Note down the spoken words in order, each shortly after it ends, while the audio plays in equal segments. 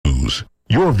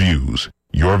your views,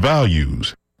 your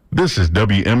values. This is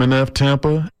WMNF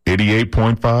Tampa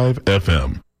 88.5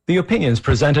 FM. The opinions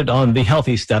presented on the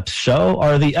Healthy Steps show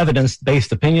are the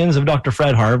evidence-based opinions of Dr.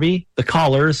 Fred Harvey, the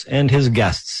callers, and his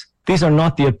guests. These are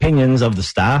not the opinions of the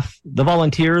staff, the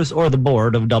volunteers, or the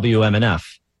board of WMNF.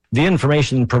 The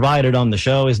information provided on the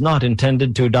show is not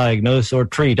intended to diagnose or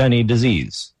treat any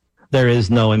disease. There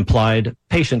is no implied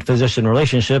patient-physician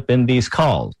relationship in these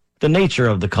calls. The nature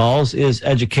of the calls is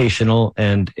educational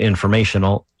and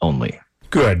informational only.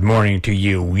 Good morning to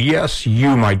you. Yes,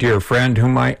 you, my dear friend,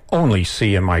 whom I only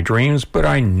see in my dreams, but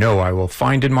I know I will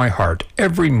find in my heart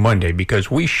every Monday because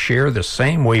we share the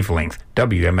same wavelength.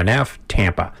 WMNF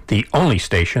Tampa, the only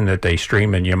station that they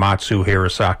stream in Yamatsu,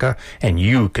 Hirosaka, and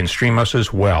you can stream us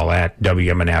as well at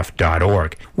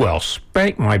WMNF.org. Well,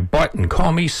 spank my butt and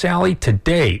call me Sally.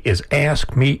 Today is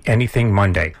Ask Me Anything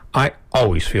Monday. I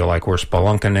always feel like we're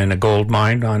spelunking in a gold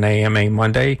mine on AMA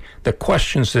Monday. The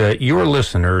questions that your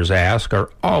listeners ask are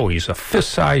always a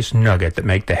fist-sized nugget that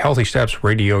make the Healthy Steps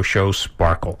radio show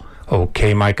sparkle.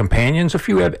 Okay, my companions, if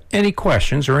you have any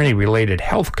questions or any related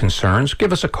health concerns,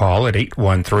 give us a call at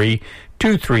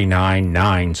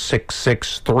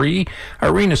 813-239-9663.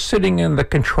 Irena's sitting in the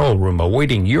control room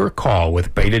awaiting your call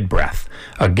with bated breath.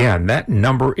 Again, that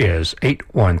number is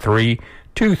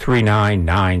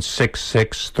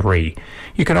 813-239-9663.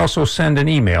 You can also send an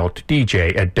email to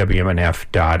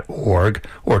dj@wmnf.org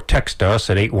or text us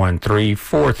at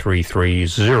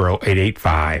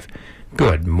 813-433-0885.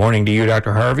 Good morning to you,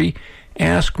 Dr. Harvey.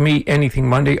 Ask Me Anything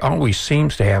Monday always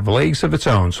seems to have legs of its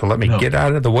own, so let me get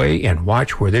out of the way and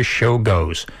watch where this show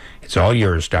goes. It's all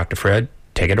yours, Dr. Fred.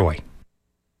 Take it away.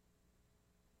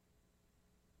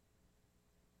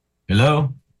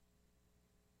 Hello?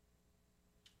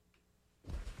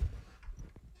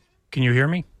 Can you hear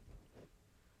me?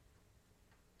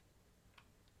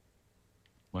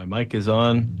 My mic is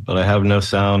on, but I have no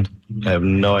sound. I have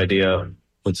no idea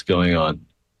what's going on.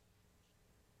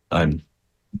 I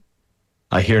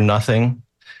hear nothing,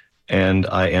 and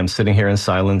I am sitting here in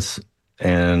silence,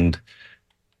 and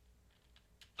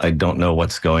I don't know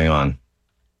what's going on.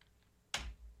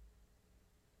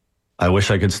 I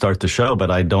wish I could start the show,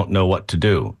 but I don't know what to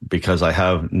do because I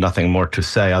have nothing more to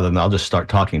say other than I'll just start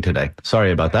talking today.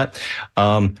 Sorry about that.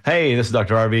 Hey, this is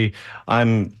Dr. Harvey.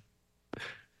 I'm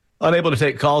unable to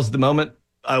take calls at the moment.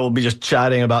 I will be just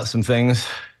chatting about some things.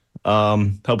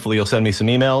 Hopefully you'll send me some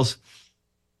emails.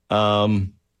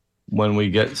 When we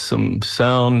get some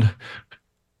sound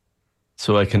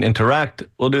so I can interact,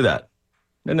 we'll do that.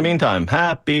 In the meantime,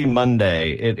 happy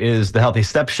Monday. It is the Healthy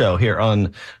Steps Show here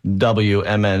on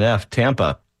WMNF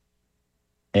Tampa.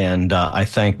 And I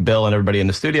thank Bill and everybody in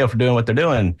the studio for doing what they're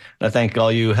doing. And I thank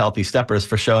all you healthy steppers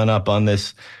for showing up on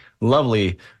this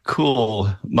lovely, cool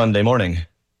Monday morning.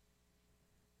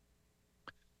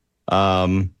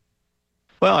 Well,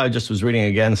 I just was reading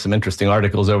again some interesting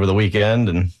articles over the weekend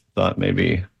and thought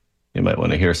maybe you might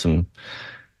want to hear some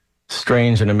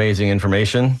strange and amazing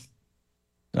information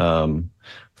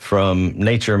from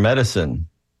Nature Medicine.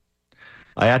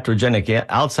 Iatrogenic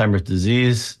Alzheimer's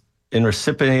disease in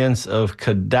recipients of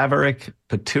cadaveric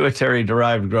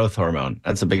pituitary-derived growth hormone.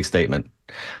 That's a big statement.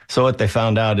 So what they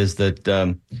found out is that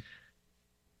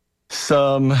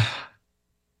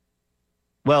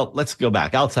let's go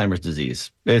back. Alzheimer's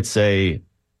disease. It's a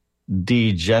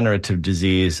degenerative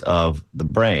disease of the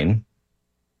brain,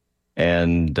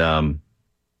 and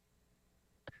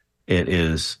it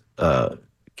is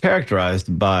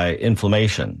characterized by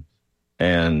inflammation,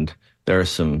 and there are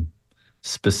some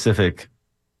specific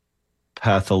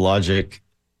pathologic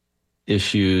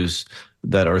issues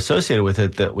that are associated with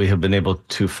it that we have been able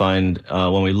to find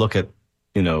when we look at,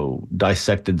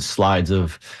 dissected slides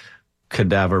of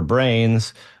cadaver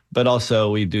brains, but also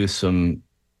we do some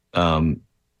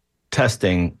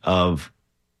testing of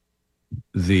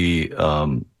the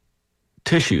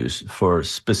tissues for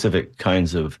specific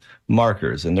kinds of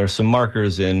markers. And there's some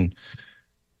markers in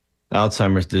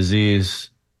Alzheimer's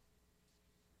disease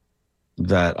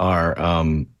that are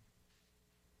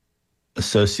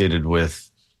associated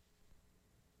with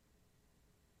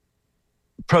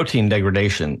protein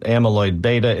degradation. Amyloid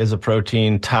beta is a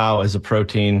protein, tau is a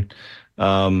protein,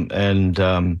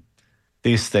 and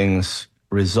these things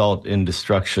result in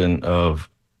destruction of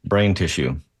brain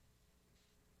tissue.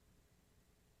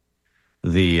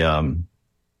 The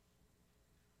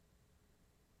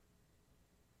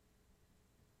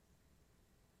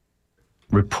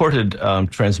reported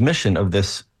transmission of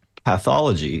this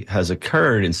pathology has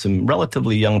occurred in some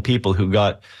relatively young people who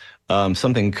got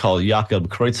something called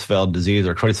Jakob-Creutzfeldt disease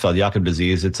or Creutzfeldt-Jakob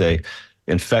disease. It's a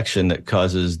infection that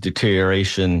causes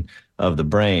deterioration of the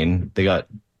brain. They got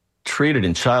treated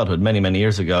in childhood many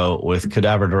years ago with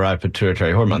cadaver-derived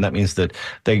pituitary hormone. That means that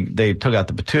they took out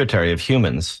the pituitary of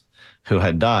humans who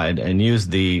had died and used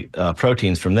the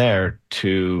proteins from there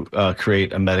to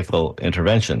create a medical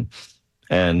intervention.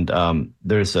 And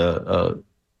there's a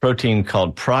protein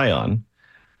called prion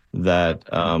that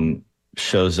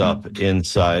shows up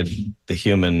inside the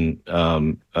human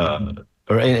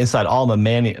or inside all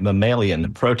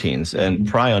mammalian proteins. And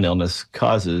prion illness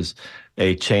causes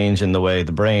a change in the way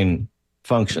the brain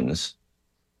functions.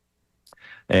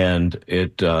 And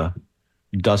it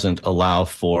doesn't allow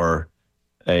for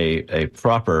a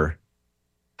proper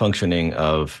functioning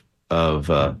of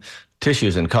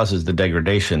tissues and causes the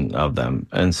degradation of them.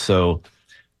 And so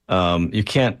you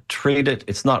can't treat it.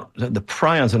 It's not, the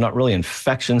prions are not really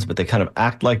infections, but they kind of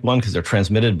act like one because they're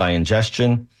transmitted by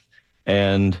ingestion.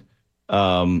 And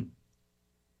there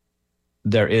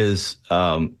is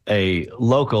a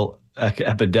local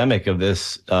epidemic of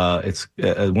this. It's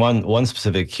one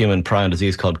specific human prion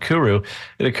disease called Kuru.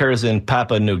 It occurs in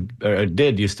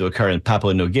used to occur in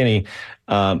Papua New Guinea,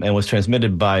 and was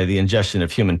transmitted by the ingestion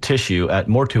of human tissue at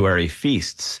mortuary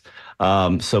feasts.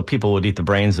 So people would eat the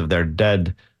brains of their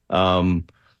dead as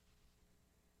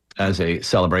a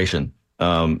celebration,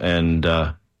 and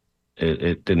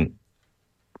it didn't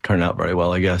turn out very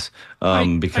well, I guess,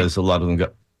 because a lot of them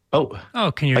got. Oh,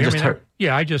 can you hear me there?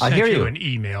 Yeah, I just sent you an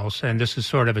email, and this is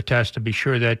sort of a test to be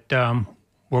sure that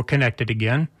we're connected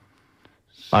again.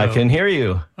 So, I can hear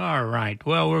you. All right.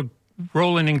 Well, we're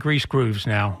rolling in grease grooves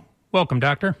now. Welcome,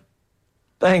 Doctor.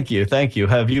 Thank you.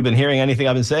 Have you been hearing anything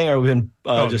I've been saying, or have we been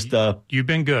You've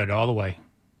been good all the way.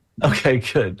 Okay,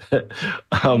 good.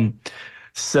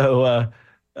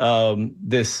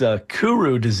 This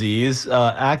Kuru disease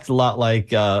acts a lot like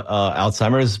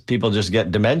Alzheimer's. People just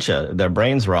get dementia, their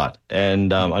brains rot.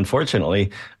 And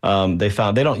unfortunately, they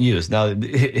found they don't use, now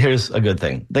here's a good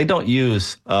thing, they don't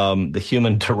use the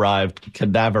human-derived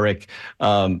cadaveric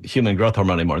human growth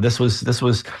hormone anymore. This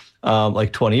was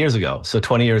like 20 years ago. So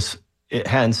 20 years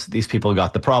hence, these people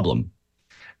got the problem.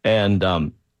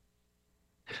 And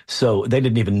so they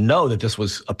didn't even know that this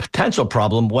was a potential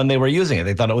problem when they were using it.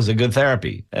 They thought it was a good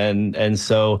therapy. And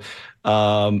so,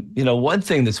 one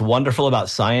thing that's wonderful about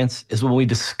science is when we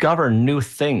discover new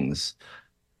things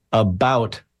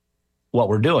about what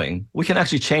we're doing, we can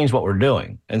actually change what we're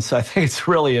doing. And so I think it's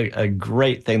really a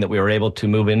great thing that we were able to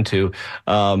move into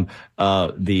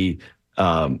the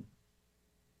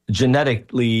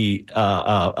genetically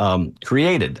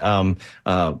created.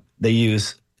 They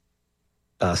use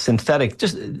synthetic,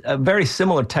 just a very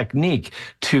similar technique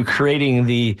to creating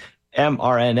the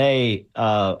mRNA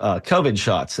COVID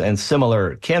shots and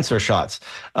similar cancer shots.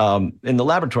 In the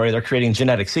laboratory, they're creating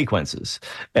genetic sequences.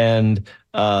 And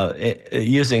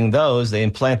using those, they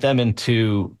implant them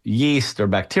into yeast or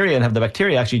bacteria and have the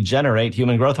bacteria actually generate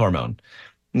human growth hormone.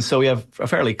 And so we have a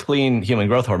fairly clean human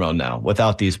growth hormone now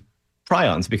without these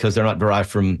prions because they're not derived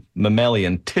from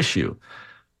mammalian tissue.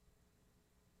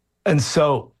 And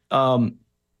so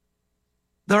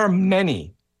there are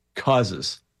many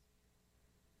causes,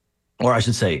 or I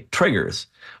should say triggers,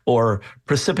 or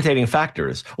precipitating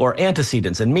factors, or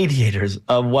antecedents and mediators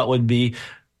of what would be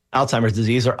Alzheimer's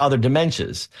disease or other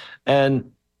dementias.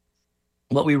 And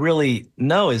what we really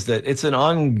know is that it's an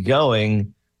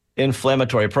ongoing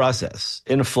inflammatory process,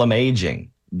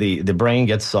 inflammaging. The brain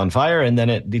gets on fire and then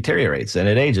it deteriorates and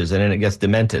it ages and then it gets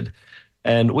demented.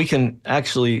 And we can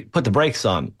actually put the brakes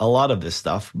on a lot of this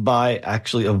stuff by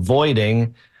actually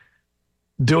avoiding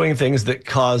doing things that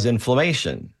cause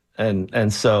inflammation.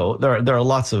 And so there are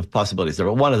lots of possibilities there.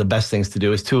 But one of the best things to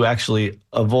do is to actually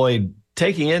avoid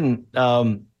taking in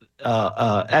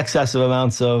excessive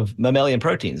amounts of mammalian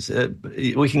proteins.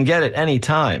 We can get at any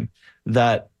time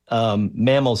that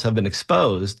mammals have been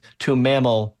exposed to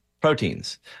mammal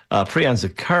proteins. Prions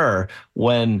occur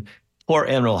when poor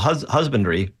animal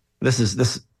husbandry. This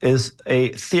is a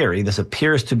theory. This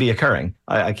appears to be occurring.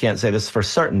 I can't say this for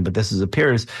certain, but this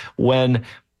appears when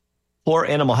poor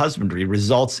animal husbandry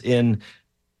results in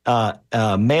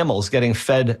mammals getting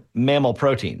fed mammal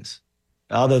proteins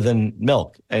other than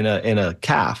milk in a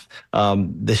calf.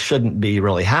 This shouldn't be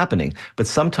really happening, but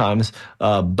sometimes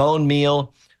bone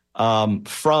meal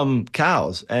from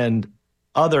cows and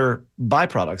other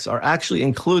byproducts are actually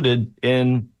included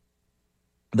in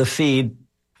the feed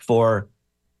for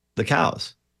the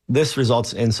cows. This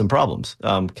results in some problems.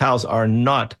 Cows are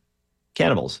not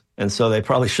cannibals, and so they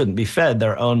probably shouldn't be fed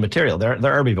their own material. They're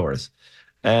herbivores,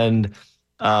 and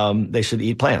they should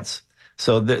eat plants.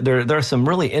 So there are some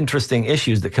really interesting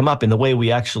issues that come up in the way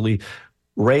we actually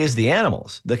raise the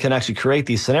animals that can actually create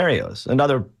these scenarios.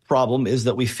 Another problem is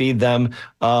that we feed them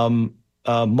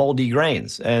moldy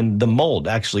grains, and the mold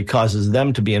actually causes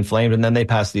them to be inflamed, and then they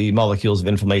pass the molecules of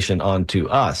inflammation on to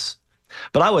us.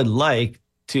 But I would like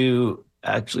to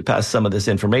actually pass some of this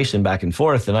information back and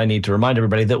forth, and I need to remind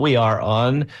everybody that we are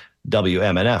on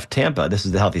WMNF Tampa. This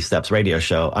is the Healthy Steps radio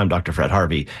show. I'm Dr. Fred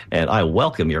Harvey, and I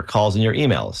welcome your calls and your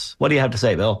emails. What do you have to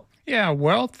say, Bill? Yeah,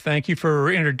 well, thank you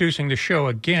for introducing the show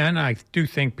again. I do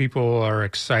think people are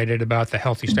excited about the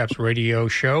Healthy Steps radio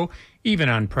show. Even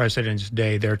on President's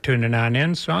Day, they're tuning on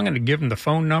in. So I'm going to give them the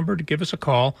phone number to give us a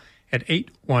call at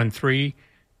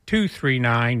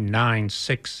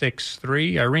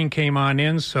 813-239-9663. Irene came on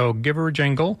in, so give her a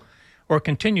jingle, or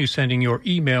continue sending your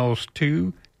emails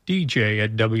to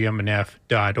dj@wmnf.org.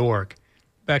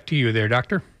 Back to you there,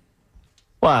 Doctor.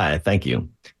 Why, thank you.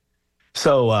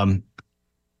 So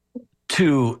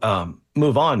to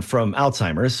move on from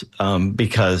Alzheimer's,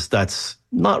 because that's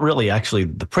not really actually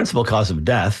the principal cause of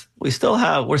death, we're still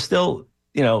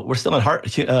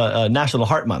in National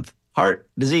Heart Month. Heart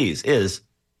disease is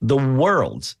the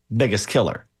world's biggest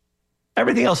killer.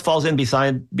 Everything else falls in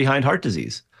behind heart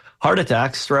disease. Heart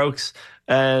attacks, strokes,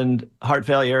 and heart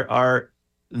failure are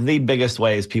the biggest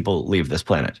ways people leave this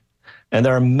planet. And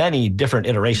there are many different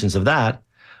iterations of that,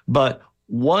 but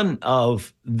one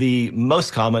of the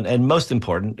most common and most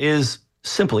important is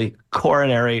simply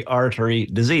coronary artery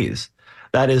disease.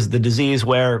 That is the disease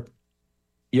where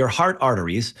your heart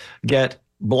arteries get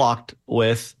blocked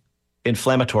with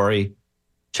inflammatory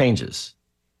changes.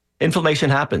 Inflammation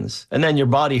happens, and then your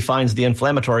body finds the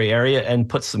inflammatory area and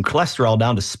puts some cholesterol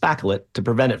down to spackle it to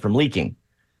prevent it from leaking.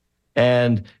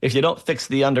 And if you don't fix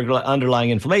the underlying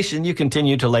inflammation, you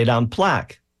continue to lay down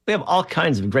plaque. We have all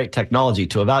kinds of great technology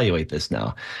to evaluate this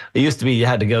now. It used to be you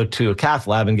had to go to a cath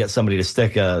lab and get somebody to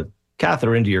stick a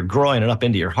catheter into your groin and up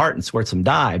into your heart and squirt some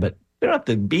dye, but we don't have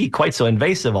to be quite so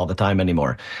invasive all the time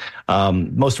anymore.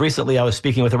 Most recently, I was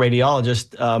speaking with a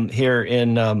radiologist here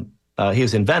in he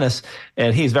was in Venice,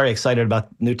 and he's very excited about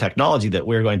new technology that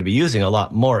we're going to be using a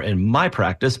lot more in my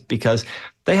practice, because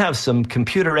they have some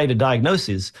computer-aided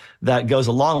diagnoses that goes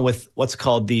along with what's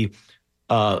called the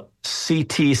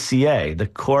CTCA, the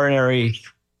coronary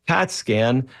CAT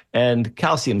scan and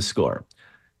calcium score.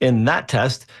 In that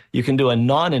test, you can do a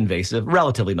non-invasive,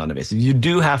 relatively non-invasive. You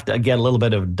do have to get a little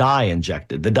bit of dye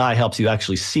injected. The dye helps you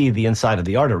actually see the inside of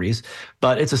the arteries,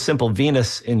 but it's a simple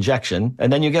venous injection,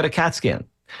 and then you get a CAT scan.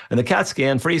 And the CAT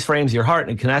scan freeze frames your heart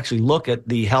and can actually look at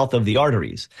the health of the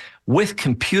arteries. With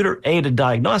computer-aided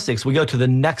diagnostics, we go to the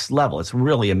next level. It's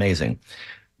really amazing.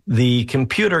 The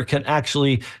computer can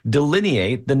actually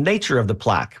delineate the nature of the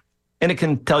plaque, and it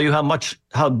can tell you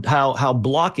how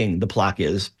blocking the plaque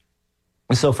is.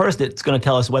 So first, it's going to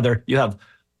tell us whether you have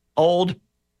old,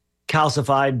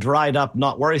 calcified, dried up,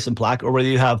 not worrisome plaque, or whether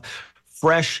you have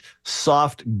fresh,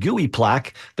 soft, gooey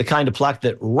plaque, the kind of plaque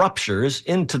that ruptures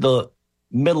into the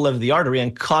middle of the artery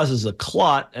and causes a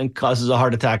clot and causes a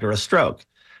heart attack or a stroke.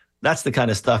 That's the kind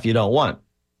of stuff you don't want.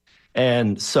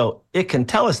 And so it can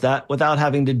tell us that without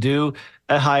having to do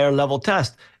a higher level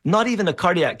test. Not even a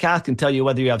cardiac cath can tell you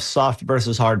whether you have soft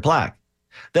versus hard plaque.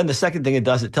 Then the second thing it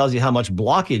does, it tells you how much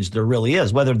blockage there really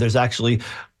is, whether there's actually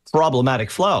problematic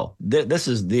flow. This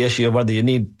is the issue of whether you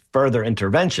need further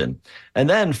intervention. And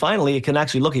then finally, it can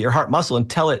actually look at your heart muscle and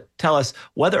tell us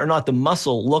whether or not the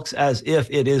muscle looks as if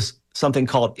it is something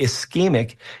called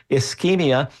ischemic.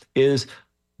 Ischemia is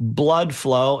blood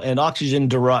flow and oxygen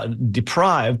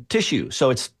deprived tissue. So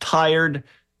it's tired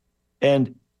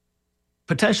and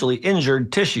potentially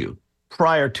injured tissue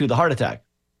prior to the heart attack.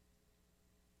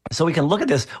 So we can look at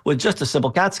this with just a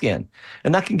simple CAT scan,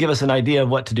 and that can give us an idea of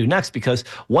what to do next, because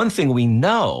one thing we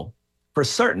know for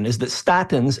certain is that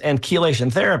statins and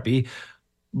chelation therapy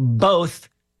both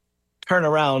turn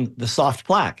around the soft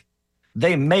plaque.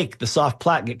 They make the soft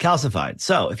plaque get calcified.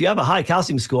 So if you have a high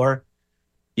calcium score,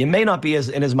 you may not be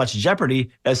in as much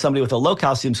jeopardy as somebody with a low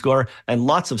calcium score and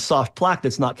lots of soft plaque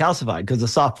that's not calcified, because the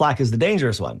soft plaque is the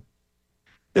dangerous one.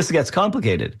 This gets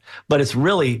complicated, but it's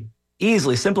really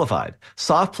easily simplified.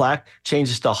 Soft plaque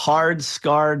changes to hard,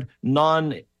 scarred,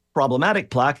 non-problematic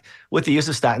plaque with the use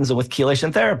of statins and with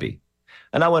chelation therapy.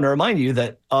 And I want to remind you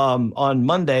that on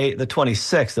Monday, the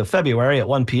 26th of February at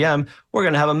 1 p.m., we're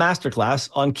going to have a masterclass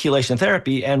on chelation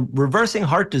therapy and reversing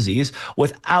heart disease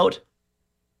without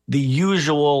the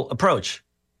usual approach,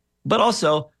 but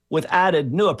also with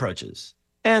added new approaches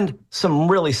and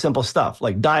some really simple stuff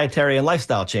like dietary and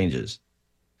lifestyle changes.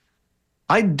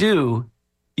 I do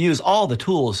use all the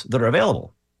tools that are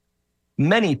available.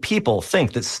 Many people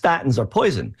think that statins are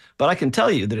poison, but I can tell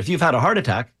you that if you've had a heart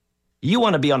attack, you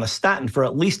want to be on a statin for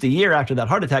at least a year after that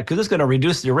heart attack, because it's going to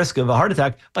reduce your risk of a heart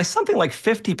attack by something like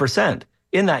 50%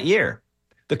 in that year.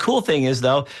 The cool thing is,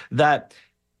 though, that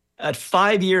at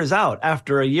 5 years out,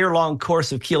 after a year-long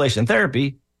course of chelation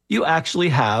therapy, you actually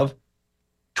have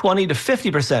 20 to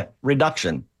 50%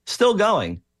 reduction, still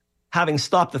going, having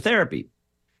stopped the therapy.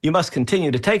 You must continue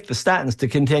to take the statins to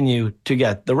continue to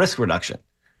get the risk reduction.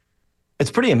 It's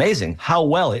pretty amazing how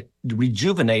well it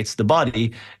rejuvenates the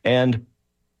body and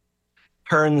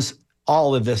turns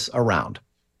all of this around.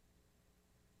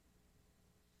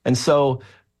 And so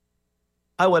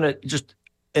I want to just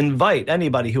invite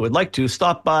anybody who would like to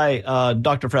stop by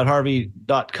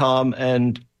drfredharvey.com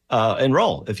and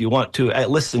enroll if you want to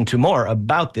listen to more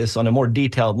about this on a more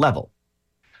detailed level.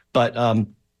 But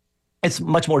it's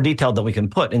much more detailed than we can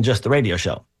put in just the radio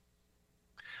show.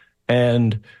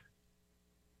 And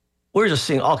we're just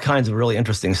seeing all kinds of really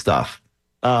interesting stuff.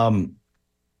 Long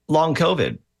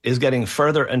COVID is getting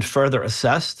further and further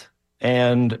assessed,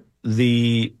 and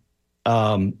the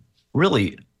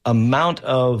really amount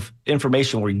of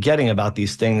information we're getting about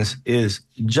these things is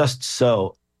just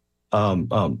so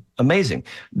amazing.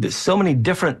 So many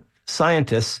different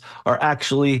scientists are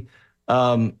actually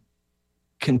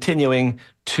continuing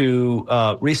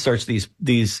to research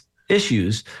these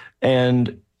issues,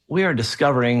 and we are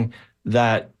discovering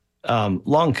that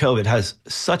long COVID has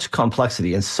such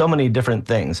complexity and so many different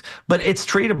things, but it's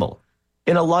treatable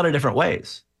in a lot of different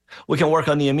ways. We can work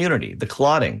on the immunity, the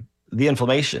clotting, the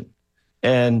inflammation,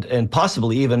 and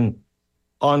possibly even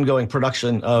ongoing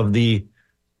production of the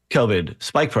COVID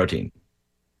spike protein.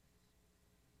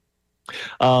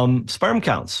 Sperm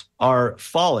counts are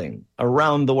falling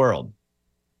around the world,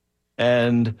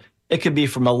 and it could be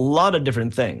from a lot of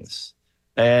different things.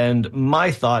 And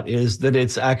my thought is that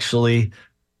it's actually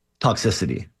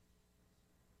toxicity.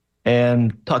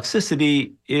 And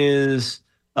toxicity is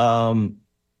something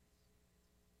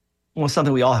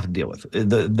we all have to deal with.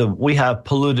 We have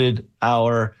polluted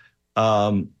our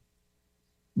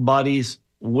bodies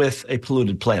with a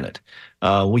polluted planet.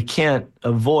 We can't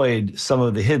avoid some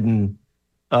of the hidden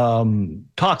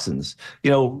toxins.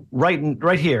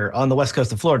 Right here on the west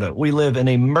coast of Florida, we live in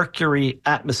a mercury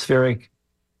atmospheric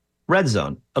red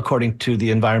zone, according to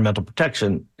the Environmental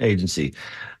Protection Agency,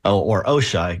 or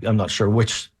OSHA. I'm not sure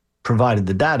which provided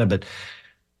the data, but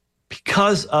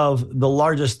because of the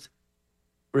largest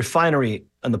refinery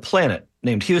on the planet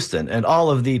named Houston and all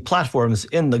of the platforms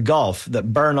in the Gulf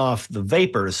that burn off the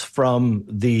vapors from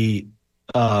the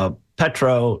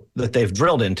petro that they've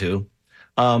drilled into,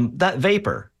 that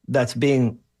vapor that's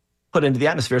being put into the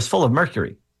atmosphere is full of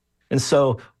mercury. And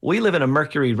so we live in a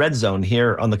mercury red zone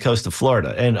here on the coast of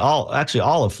Florida, and all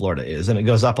of Florida is, and it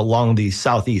goes up along the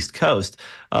southeast coast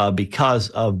because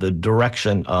of the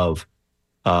direction of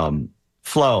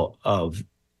flow of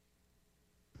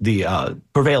the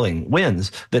prevailing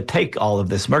winds that take all of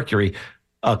this mercury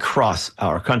across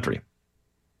our country.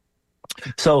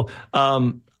 So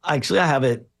actually, I have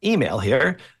an email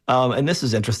here, and this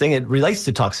is interesting. It relates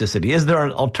to toxicity. Is there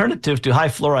an alternative to high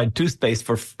fluoride toothpaste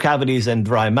for cavities and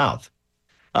dry mouth?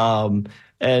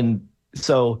 And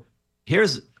so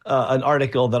here's an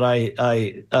article that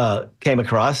I came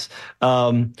across.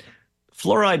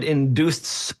 Fluoride-induced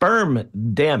sperm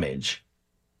damage.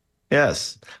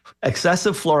 Yes,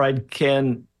 excessive fluoride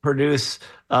can produce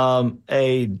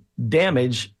a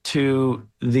damage to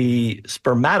the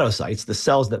spermatocytes, the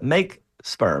cells that make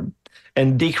sperm,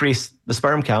 and decrease the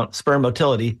sperm count, sperm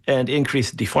motility, and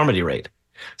increase deformity rate.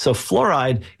 So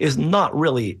fluoride is not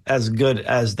really as good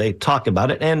as they talk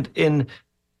about it. And in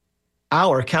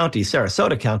our county,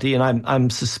 Sarasota County, and I'm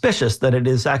suspicious that it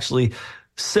is actually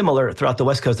similar throughout the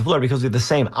west coast of Florida because we have the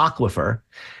same aquifer.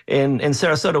 In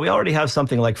Sarasota, we already have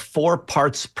something like 4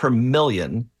 parts per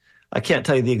million. I can't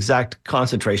tell you the exact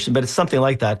concentration, but it's something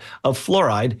like that of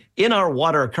fluoride in our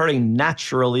water occurring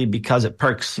naturally because it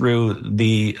perks through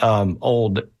the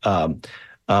old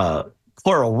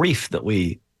coral reef that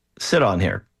we sit on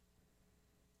here.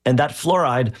 And that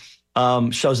fluoride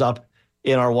shows up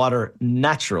in our water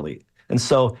naturally. And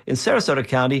so in Sarasota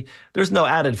County, there's no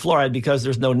added fluoride because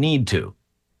there's no need to,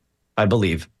 I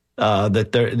believe. I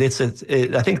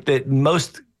think that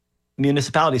most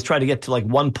municipalities try to get to like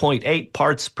 1.8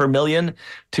 parts per million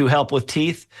to help with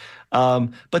teeth.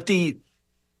 But the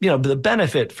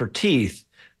benefit for teeth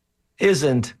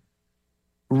isn't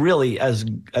really as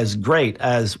great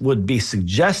as would be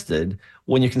suggested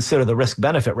when you consider the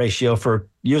risk-benefit ratio for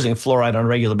using fluoride on a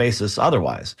regular basis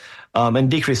otherwise. And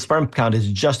decreased sperm count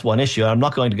is just one issue. I'm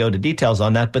not going to go into details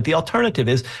on that, but the alternative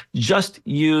is just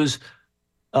use,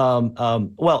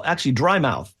 dry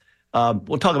mouth.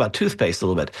 We'll talk about toothpaste a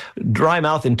little bit. Dry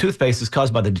mouth in toothpaste is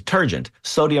caused by the detergent,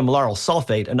 sodium lauryl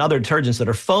sulfate, and other detergents that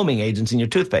are foaming agents in your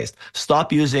toothpaste.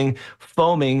 Stop using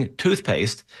foaming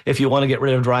toothpaste if you want to get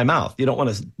rid of dry mouth. You don't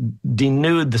want to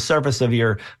denude the surface of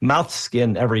your mouth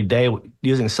skin every day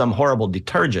using some horrible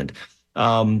detergent.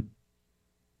 And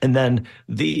then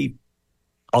the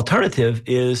alternative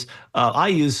is I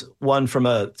use one from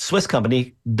a Swiss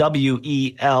company,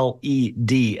 WELEDA,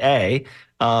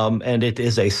 and it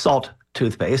is a salt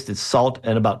toothpaste. It's salt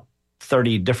and about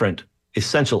 30 different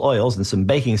essential oils and some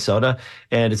baking soda,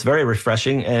 and it's very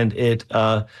refreshing. And it,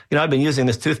 I've been using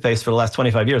this toothpaste for the last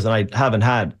 25 years, and I haven't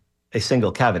had a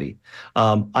single cavity.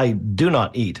 I do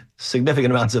not eat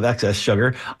significant amounts of excess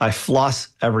sugar. I floss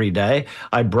every day.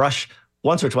 I brush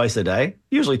once or twice a day,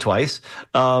 usually twice.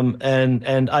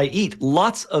 And I eat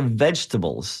lots of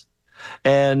vegetables,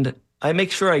 and I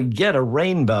make sure I get a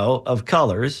rainbow of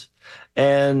colors.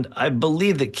 And I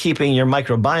believe that keeping your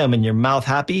microbiome in your mouth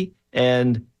happy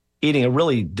and eating a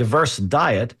really diverse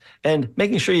diet and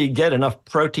making sure you get enough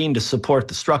protein to support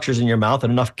the structures in your mouth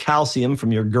and enough calcium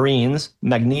from your greens,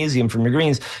 magnesium from your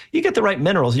greens, you get the right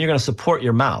minerals and you're going to support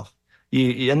your mouth.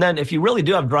 And then if you really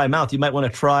do have dry mouth, you might want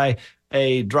to try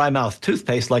a dry mouth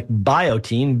toothpaste like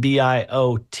Biotene,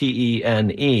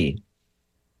 Biotene.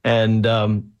 And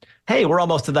hey, we're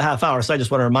almost to the half hour, so I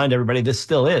just want to remind everybody this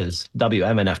still is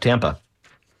WMNF Tampa.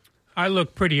 I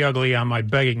look pretty ugly on my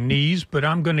begging knees, but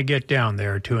I'm going to get down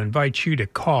there to invite you to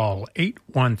call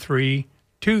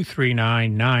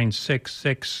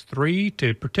 813-239-9663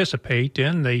 to participate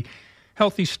in the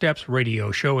Healthy Steps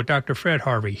radio show with Dr. Fred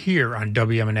Harvey here on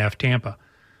WMNF Tampa.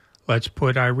 Let's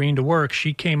put Irene to work.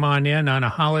 She came on in on a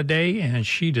holiday, and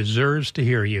she deserves to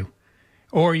hear you.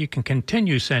 Or you can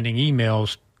continue sending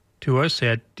emails to us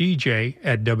at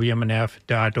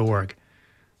dj@wmnf.org.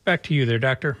 Back to you there,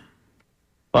 Doctor.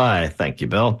 Why, thank you,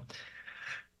 Bill.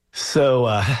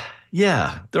 So,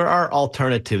 there are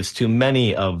alternatives to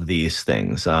many of these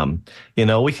things.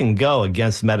 We can go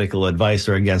against medical advice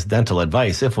or against dental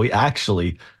advice if we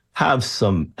actually have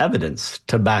some evidence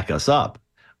to back us up.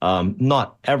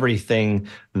 Not everything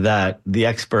that the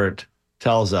expert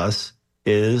tells us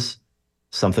is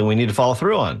something we need to follow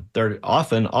through on. There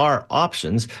often are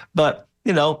options, but,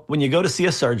 when you go to see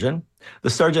a surgeon, the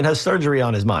surgeon has surgery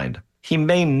on his mind. He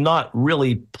may not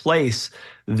really place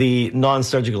the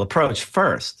non-surgical approach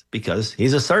first because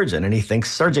he's a surgeon and he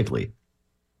thinks surgically.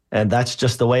 And that's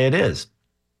just the way it is.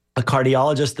 A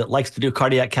cardiologist that likes to do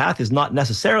cardiac cath is not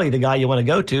necessarily the guy you want to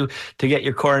go to get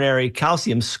your coronary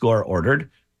calcium score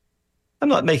ordered. I'm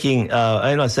not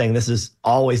saying this is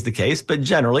always the case, but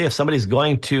generally, if somebody's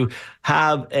going to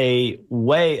have a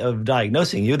way of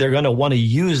diagnosing you, they're going to want to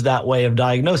use that way of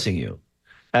diagnosing you,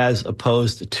 as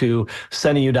opposed to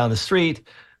sending you down the street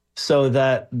so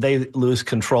that they lose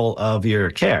control of your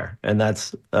care. And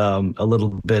that's a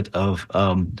little bit of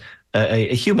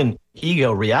a human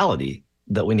ego reality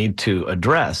that we need to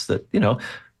address, that,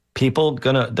 people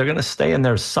they're gonna stay in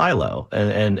their silo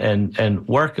and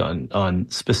work on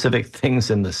specific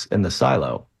things in the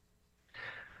silo.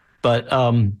 But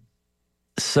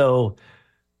so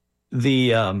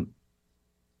the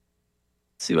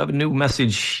see, we have a new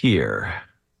message here.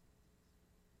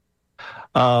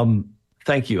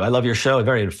 Thank you. I love your show.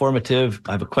 Very informative.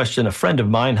 I have a question. A friend of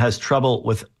mine has trouble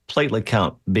with platelet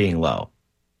count being low.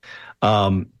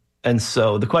 And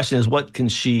so the question is, what can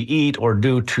she eat or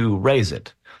do to raise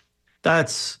it?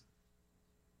 That's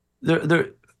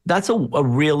a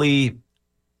really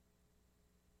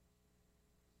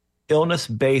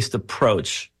illness-based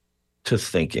approach to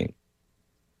thinking.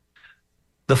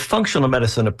 The functional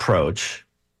medicine approach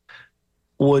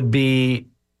would be,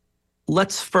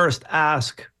 let's first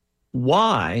ask,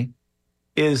 why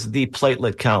is the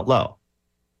platelet count low?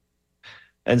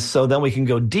 And so then we can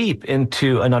go deep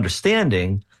into an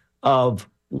understanding of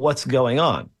what's going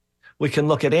on. We can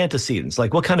look at antecedents,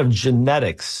 like what kind of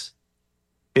genetics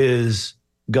is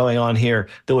going on here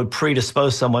that would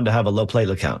predispose someone to have a low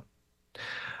platelet count.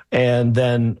 And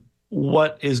then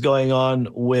what is going on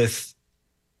with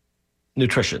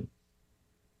nutrition?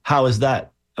 How is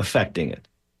that affecting it?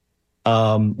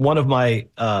 One of my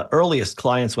earliest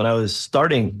clients when I was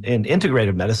starting in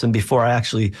integrative medicine, before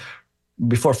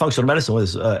functional medicine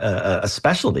was a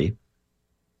specialty,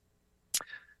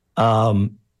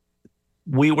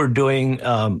 we were doing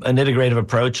an integrative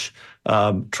approach,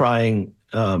 trying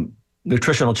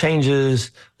nutritional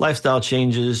changes, lifestyle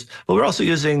changes, but we're also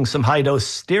using some high-dose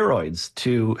steroids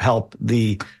to help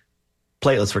the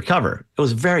platelets recover. It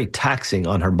was very taxing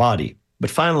on her body.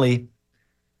 But finally,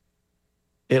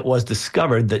 it was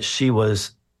discovered that she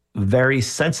was very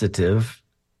sensitive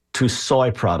to soy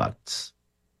products.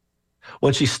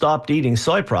 When she stopped eating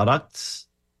soy products,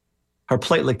 her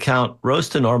platelet count rose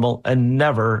to normal and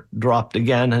never dropped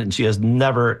again, and she has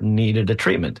never needed a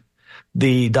treatment.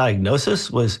 The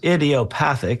diagnosis was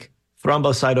idiopathic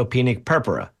thrombocytopenic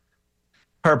purpura.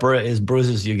 Purpura is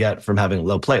bruises you get from having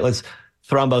low platelets.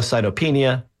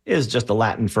 Thrombocytopenia is just the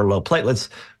Latin for low platelets,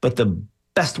 but the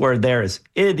best word there is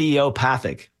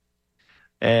idiopathic.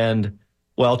 And,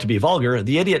 well, to be vulgar,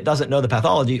 the idiot doesn't know the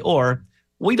pathology, or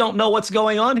we don't know what's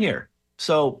going on here.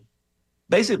 So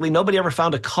basically, nobody ever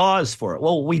found a cause for it.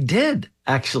 Well, we did,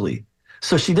 actually.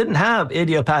 So she didn't have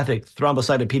idiopathic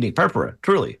thrombocytopenic purpura,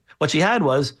 truly. What she had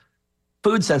was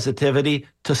food sensitivity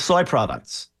to soy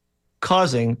products,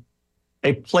 causing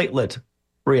a platelet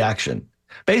reaction.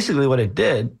 Basically, what it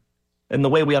did, and the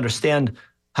way we understand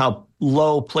how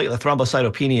low platelet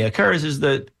thrombocytopenia occurs, is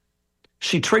that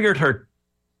she triggered her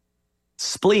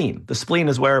spleen. The spleen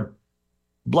is where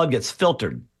blood gets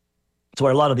filtered. It's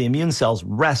where a lot of the immune cells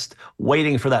rest,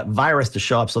 waiting for that virus to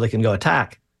show up so they can go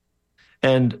attack.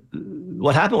 And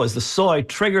what happened was the soy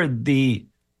triggered the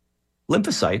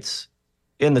lymphocytes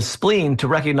in the spleen to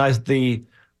recognize the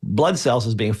blood cells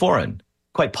as being foreign.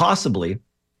 Quite possibly,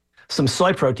 some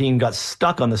soy protein got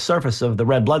stuck on the surface of the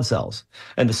red blood cells,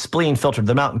 and the spleen filtered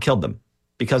them out and killed them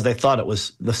because the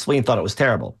spleen thought it was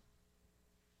terrible.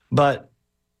 But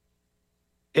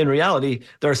in reality,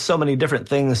 there are so many different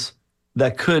things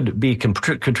that could be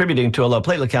contributing to a low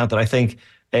platelet count that I think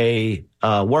a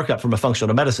workup from a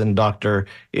functional medicine doctor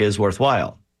is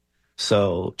worthwhile.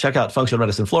 So check out Functional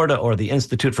Medicine Florida or the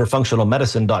Institute for Functional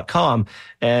Medicine.com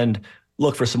and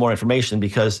look for some more information,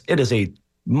 because it is a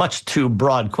much too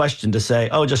broad question to say,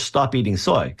 oh, just stop eating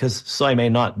soy, because soy may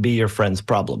not be your friend's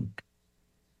problem.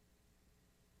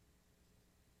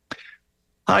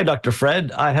 Hi, Dr.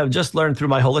 Fred. I have just learned through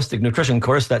my holistic nutrition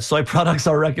course that soy products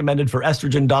are recommended for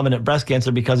estrogen-dominant breast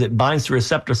cancer because it binds to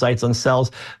receptor sites on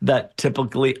cells that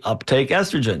typically uptake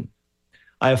estrogen.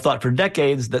 I have thought for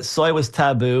decades that soy was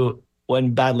taboo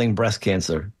when battling breast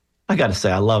cancer. I got to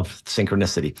say, I love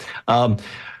synchronicity.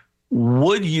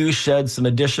 Would you shed some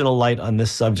additional light on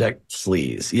this subject,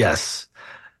 please? Yes.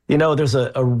 You know, there's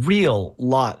a real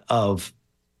lot of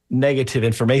negative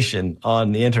information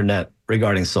on the internet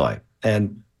regarding soy.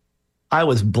 And I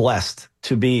was blessed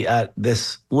to be at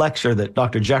this lecture that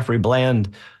Dr. Jeffrey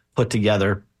Bland put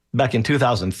together back in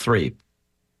 2003.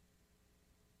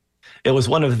 It was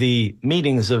one of the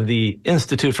meetings of the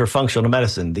Institute for Functional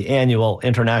Medicine, the annual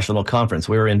international conference.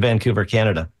 We were in Vancouver,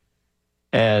 Canada.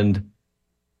 And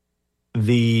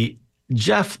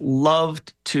Jeff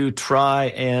loved to try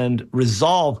and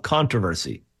resolve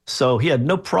controversy. So he had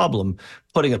no problem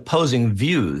putting opposing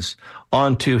views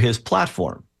onto his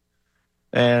platform.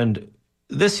 And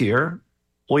this year,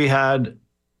 we had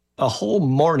a whole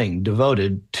morning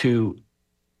devoted to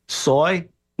soy,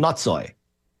 not soy.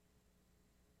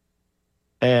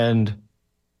 And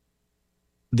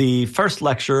the first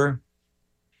lecturer,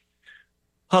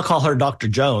 I'll call her Dr.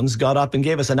 Jones, got up and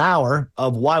gave us an hour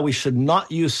of why we should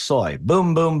not use soy.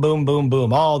 Boom, boom, boom, boom,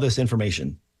 boom, all this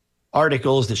information.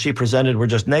 Articles that she presented were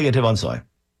just negative on soy.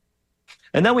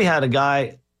 And then we had a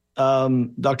guy,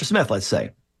 Dr. Smith, let's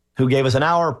say, who gave us an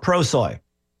hour pro-soy.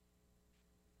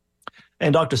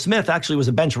 And Dr. Smith actually was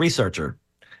a bench researcher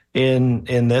in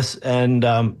this, and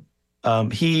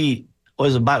he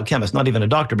was a biochemist, not even a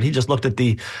doctor, but he just looked at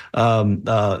the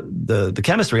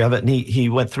chemistry of it, and he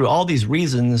went through all these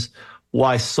reasons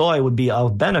why soy would be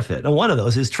of benefit. And one of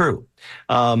those is true.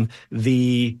 One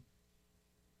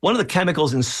of the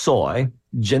chemicals in soy,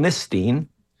 genistein,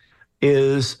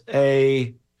 is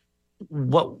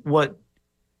what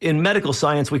in medical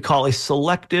science we call a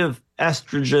selective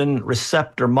estrogen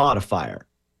receptor modifier.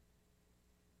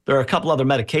 There are a couple other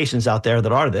medications out there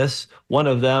that are this. One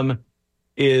of them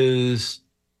is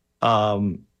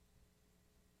tamoxifen.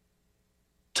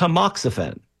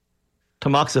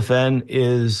 Tamoxifen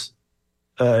is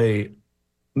a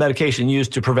medication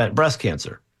used to prevent breast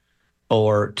cancer,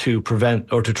 or to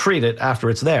treat it after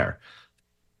it's there,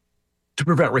 to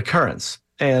prevent recurrence.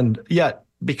 And yet,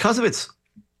 because of its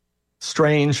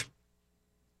strange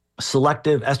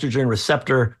selective estrogen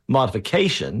receptor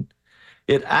modification,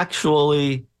 it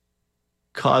actually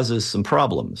causes some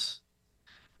problems.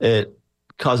 It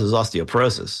causes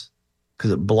osteoporosis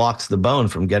because it blocks the bone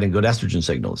from getting good estrogen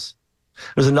signals.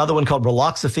 There's another one called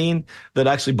raloxifene that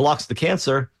actually blocks the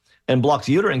cancer and blocks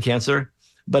uterine cancer,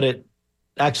 but it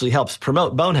actually helps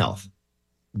promote bone health.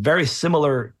 Very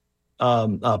similar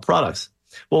products.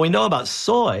 What we know about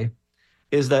soy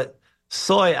is that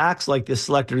soy acts like this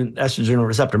selective estrogen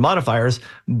receptor modifiers,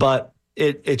 but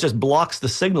it just blocks the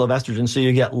signal of estrogen, so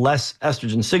you get less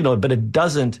estrogen signal, but it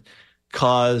doesn't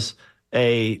cause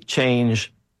a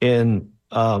change in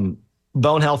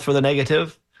bone health for the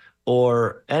negative,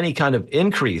 or any kind of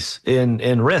increase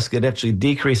in risk. It actually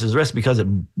decreases risk because it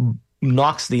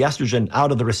knocks the estrogen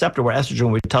out of the receptor where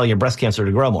estrogen would tell your breast cancer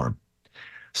to grow more.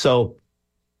 So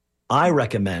I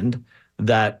recommend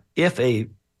that if a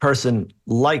person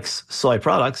likes soy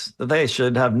products, they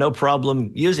should have no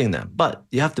problem using them. But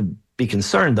you have to be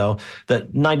concerned, though,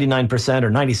 that 99%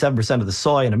 or 97% of the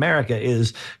soy in America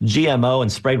is GMO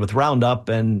and sprayed with Roundup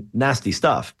and nasty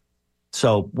stuff.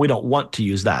 So we don't want to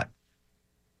use that.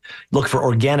 Look for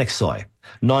organic soy,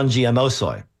 non-GMO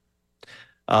soy.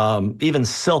 Even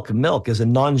Silk milk is a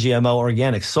non-GMO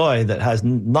organic soy that has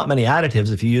not many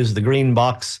additives. If you use the green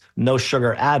box, no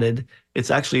sugar added, it's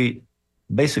actually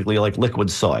basically like liquid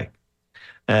soy.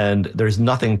 And there's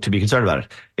nothing to be concerned about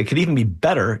it. It could even be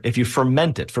better if you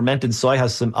ferment it. Fermented soy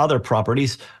has some other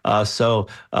properties. Good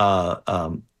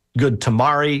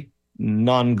tamari,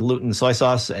 non-gluten soy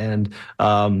sauce, and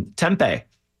tempeh,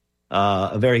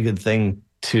 a very good thing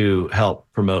to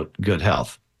help promote good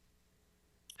health.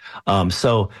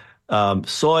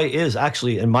 Soy is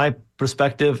actually, in my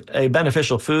perspective, a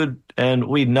beneficial food, and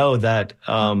we know that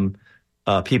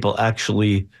people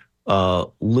actually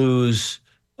lose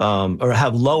or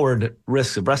have lowered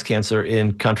risks of breast cancer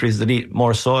in countries that eat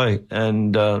more soy,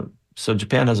 and so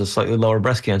Japan has a slightly lower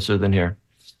breast cancer than here.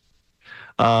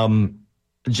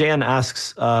 Jan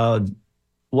asks,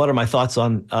 what are my thoughts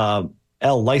on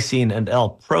L-lysine and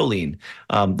L-proline?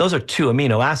 Those are two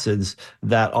amino acids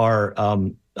that are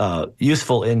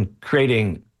useful in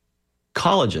creating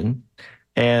collagen,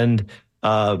 and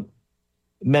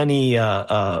many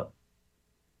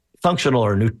functional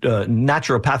or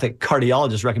naturopathic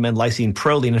cardiologists recommend lysine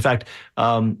proline. In fact,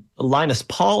 Linus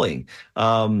Pauling,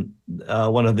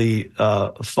 one of the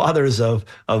fathers of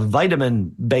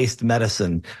vitamin-based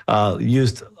medicine,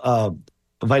 used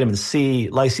vitamin C,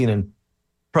 lysine, and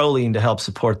proline to help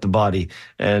support the body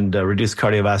and reduce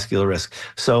cardiovascular risk.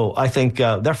 So I think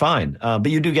they're fine.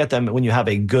 But you do get them when you have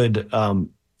a good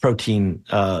protein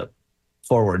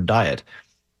forward diet.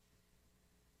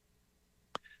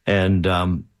 And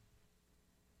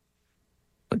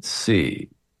let's see.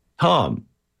 Tom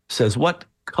says, what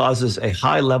causes a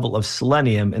high level of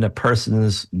selenium in a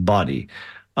person's body?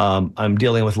 I'm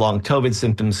dealing with long COVID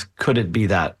symptoms. Could it be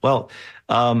that? Well,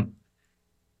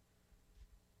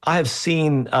 I have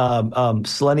seen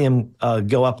selenium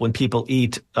go up when people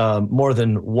eat more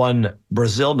than one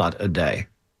Brazil nut a day.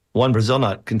 One Brazil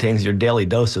nut contains your daily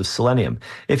dose of selenium.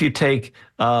 If you take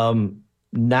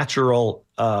natural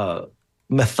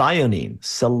methionine,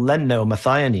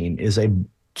 selenomethionine is a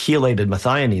chelated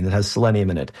methionine that has selenium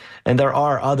in it. And there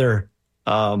are other,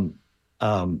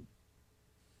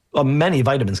 many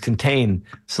vitamins contain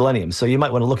selenium. So you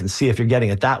might want to look and see if you're getting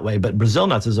it that way. But Brazil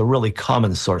nuts is a really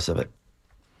common source of it.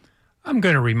 I'm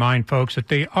going to remind folks that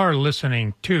they are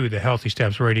listening to the Healthy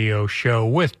Steps radio show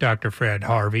with Dr. Fred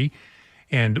Harvey,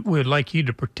 and we'd like you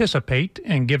to participate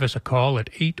and give us a call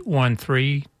at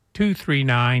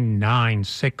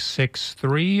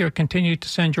 813-239-9663 or continue to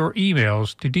send your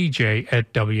emails to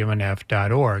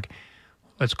dj@wmnf.org.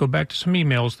 Let's go back to some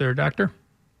emails there, Doctor.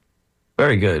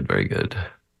 Very good, very good.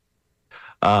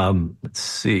 Let's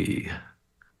see.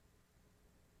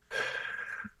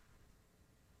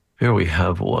 Here we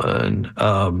have one.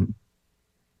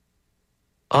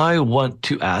 I want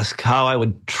to ask how I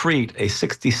would treat a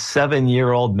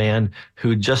 67-year-old man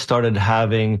who just started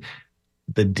having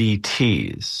the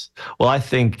DTs. Well, I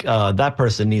think that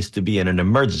person needs to be in an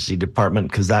emergency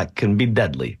department because that can be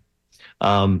deadly.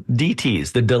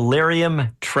 DTs, the delirium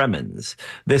tremens.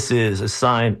 This is a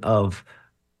sign of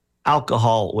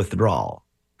alcohol withdrawal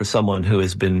for someone who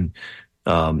has been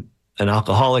an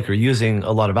alcoholic or using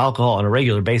a lot of alcohol on a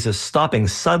regular basis. Stopping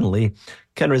suddenly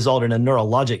can result in a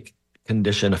neurologic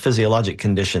condition, a physiologic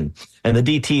condition, and the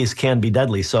DTs can be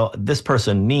deadly. So this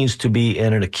person needs to be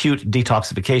in an acute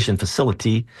detoxification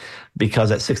facility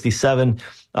because at 67,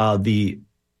 the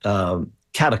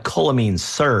catecholamine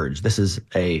surge, this is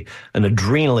an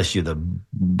adrenal issue, the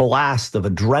blast of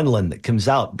adrenaline that comes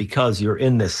out because you're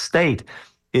in this state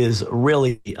is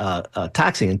really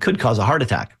taxing and could cause a heart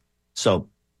attack. So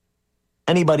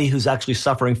anybody who's actually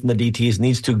suffering from the DTs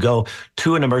needs to go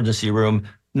to an emergency room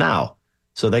now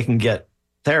so they can get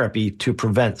therapy to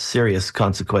prevent serious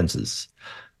consequences.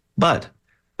 But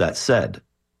that said,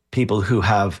 people who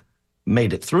have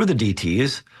made it through the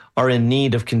DTs are in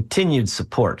need of continued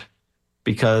support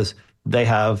because they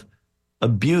have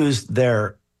abused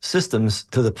their systems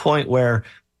to the point where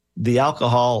the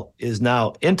alcohol is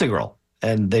now integral,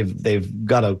 and they've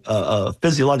got a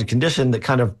physiologic condition that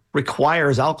kind of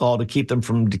requires alcohol to keep them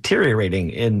from deteriorating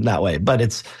in that way. But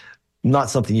it's not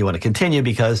something you want to continue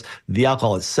because the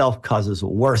alcohol itself causes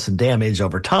worse damage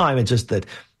over time. It's just that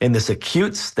in this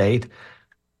acute state,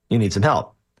 you need some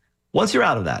help. Once you're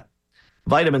out of that,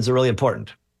 vitamins are really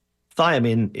important.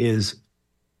 Thiamine is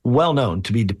well known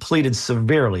to be depleted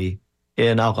severely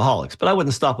in alcoholics, but I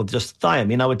wouldn't stop with just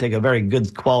thiamine. I would take a very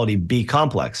good quality B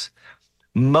complex.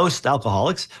 Most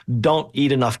alcoholics don't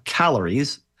eat enough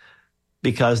calories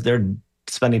because they're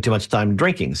spending too much time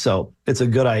drinking. So it's a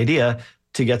good idea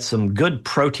to get some good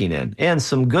protein in and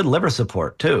some good liver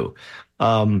support too.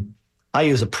 I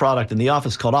use a product in the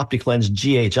office called OptiCleanse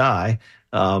GHI.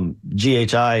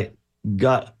 GHI,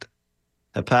 gut,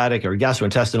 hepatic, or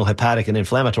gastrointestinal, hepatic, and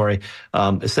inflammatory.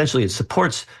 Essentially, it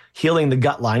supports healing the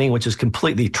gut lining, which is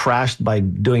completely trashed by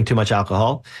doing too much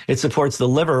alcohol. It supports the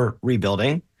liver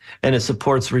rebuilding, and it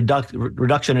supports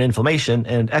reduction in inflammation,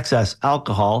 and excess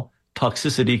alcohol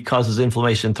toxicity causes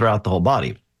inflammation throughout the whole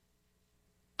body.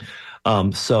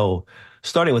 So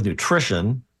starting with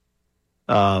nutrition,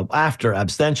 after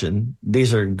abstention,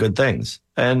 these are good things.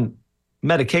 And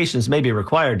medications may be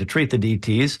required to treat the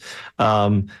DTs.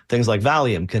 Things like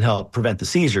Valium can help prevent the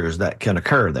seizures that can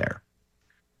occur there.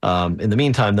 In the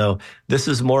meantime, though, this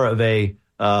is more of a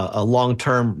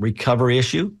long-term recovery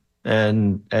issue.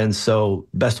 And so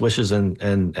best wishes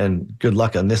and good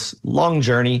luck on this long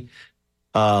journey.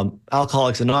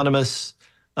 Alcoholics Anonymous,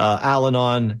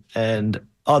 Al-Anon, and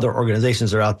other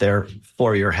organizations are out there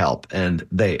for your help, and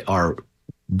they are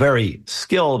very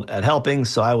skilled at helping,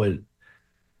 so I would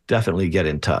definitely get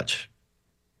in touch.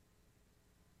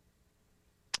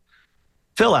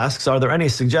 Phil asks, are there any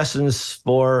suggestions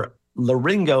for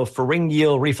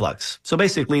laryngopharyngeal reflux? So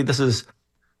basically, this is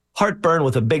heartburn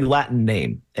with a big Latin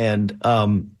name, and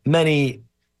many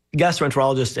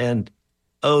gastroenterologists and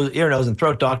ear, nose, and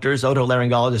throat doctors,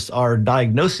 otolaryngologists, are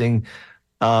diagnosing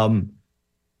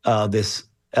this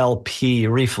LP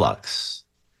reflux.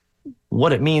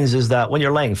 What it means is that when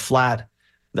you're laying flat,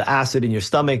 the acid in your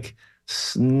stomach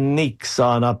sneaks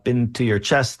on up into your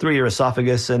chest through your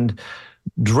esophagus and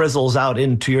drizzles out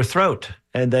into your throat.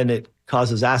 And then it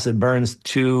causes acid burns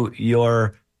to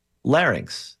your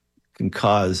larynx. It can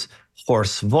cause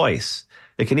hoarse voice.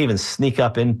 It can even sneak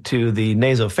up into the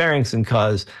nasopharynx and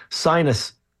cause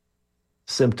sinus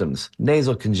symptoms,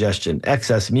 nasal congestion,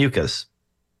 excess mucus.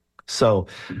 So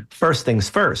first things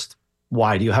first,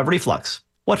 why do you have reflux?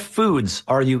 What foods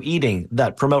are you eating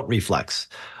that promote reflux?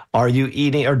 Are you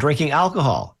eating or drinking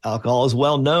alcohol? Alcohol is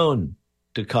well known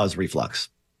to cause reflux.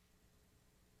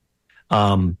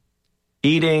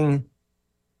 Eating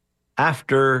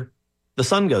after the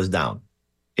sun goes down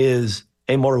is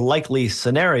a more likely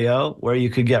scenario where you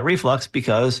could get reflux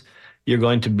because you're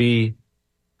going to be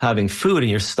having food in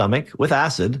your stomach with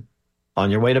acid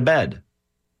on your way to bed.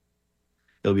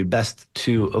 It'll be best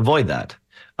to avoid that.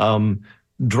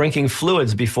 Drinking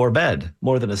fluids before bed,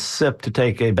 more than a sip to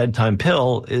take a bedtime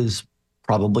pill, is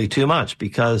probably too much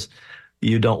because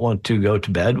you don't want to go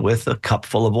to bed with a cup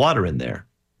full of water in there.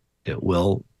 It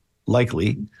will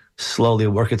likely slowly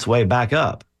work its way back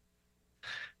up.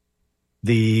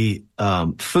 The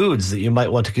foods that you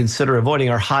might want to consider avoiding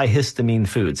are high histamine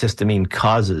foods. Histamine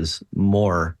causes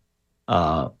more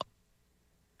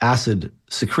acid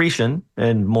secretion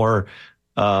and more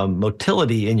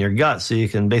motility in your gut, so you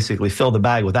can basically fill the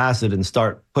bag with acid and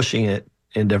start pushing it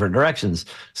in different directions.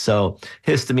 So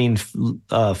histamine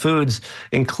foods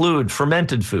include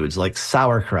fermented foods like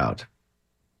sauerkraut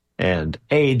and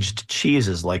aged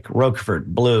cheeses like Roquefort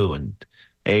Blue and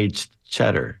aged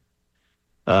cheddar.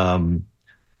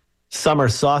 Summer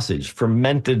sausage,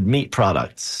 fermented meat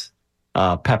products,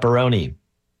 pepperoni,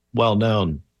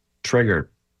 well-known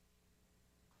trigger.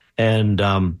 And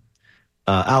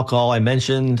alcohol, I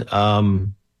mentioned,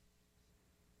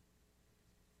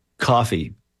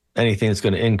 coffee, anything that's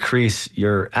going to increase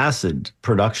your acid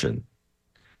production.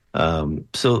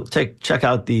 So check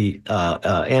out the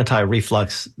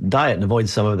anti-reflux diet and avoid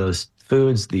some of those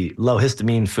foods. The low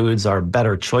histamine foods are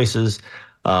better choices.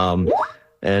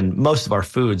 And most of our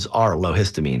foods are low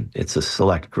histamine. It's a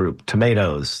select group.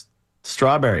 Tomatoes,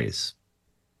 strawberries,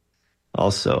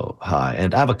 also high.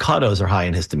 And avocados are high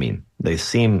in histamine. They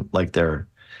seem like they're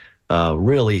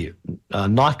really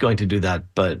not going to do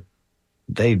that, but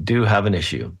they do have an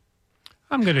issue.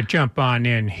 I'm going to jump on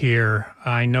in here.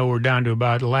 I know we're down to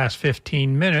about the last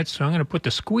 15 minutes, so I'm going to put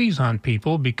the squeeze on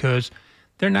people because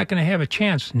they're not going to have a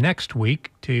chance next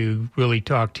week to really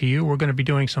talk to you. We're going to be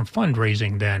doing some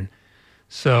fundraising then.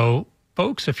 So,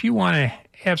 folks, if you want to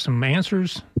have some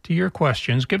answers to your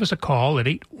questions, give us a call at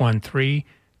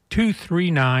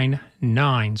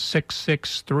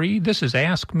 813-239-9663. This is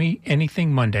Ask Me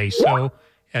Anything Monday. So,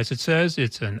 as it says,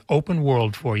 it's an open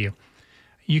world for you.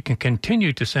 you can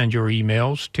continue to send your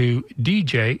emails to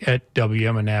dj@wmnf.org.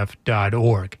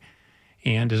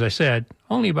 And as I said,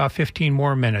 only about 15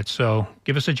 more minutes, so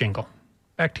give us a jingle.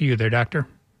 Back to you there, Doctor.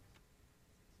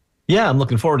 Yeah, I'm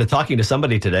looking forward to talking to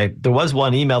somebody today. There was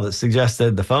one email that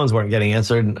suggested the phones weren't getting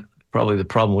answered, probably the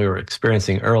problem we were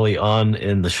experiencing early on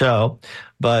in the show.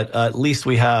 But at least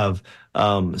we have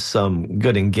some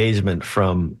good engagement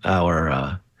from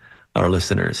our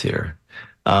listeners here.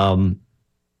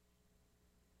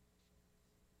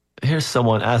 Here's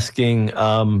someone asking,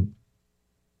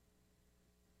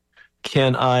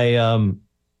 can I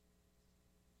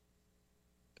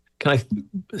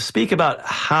speak about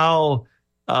how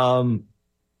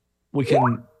we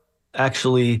can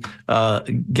actually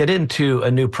get into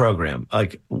a new program?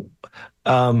 Like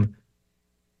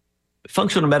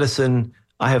functional medicine,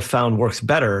 I have found works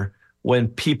better when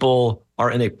people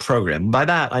are in a program. By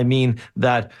that, I mean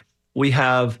that we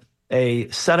have a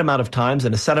set amount of times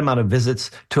and a set amount of visits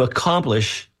to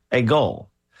accomplish a goal.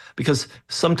 Because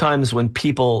sometimes when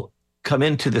people come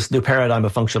into this new paradigm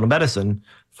of functional medicine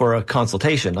for a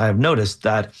consultation, I have noticed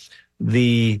that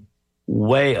the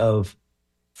way of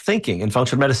thinking in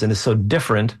functional medicine is so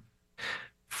different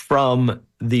from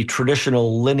the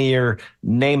traditional linear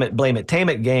name it, blame it, tame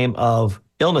it game of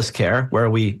illness care, where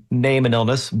we name an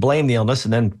illness, blame the illness,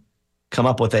 and then come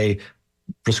up with a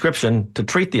prescription to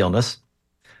treat the illness.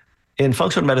 In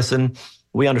functional medicine,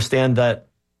 we understand that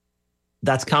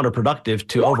that's counterproductive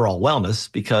to overall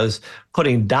wellness, because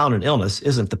putting down an illness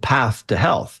isn't the path to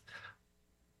health.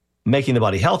 Making the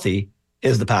body healthy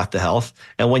is the path to health.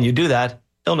 And when you do that,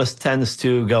 illness tends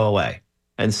to go away.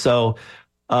 And so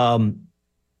I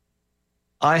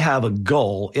have a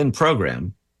goal in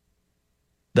program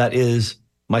that is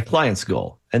my client's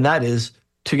goal, and that is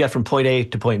to get from point A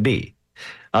to point B,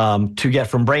 to get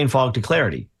from brain fog to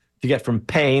clarity, to get from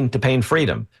pain to pain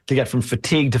freedom, to get from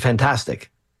fatigue to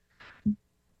fantastic.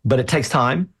 But it takes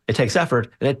time, it takes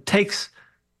effort, and it takes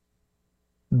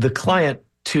the client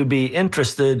to be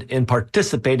interested in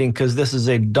participating, because this is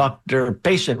a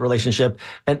doctor-patient relationship,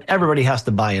 and everybody has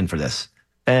to buy in for this.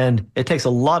 And it takes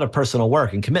a lot of personal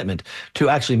work and commitment to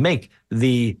actually make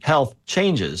the health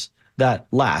changes that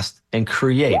last and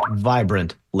create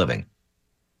vibrant living.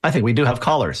 I think we do have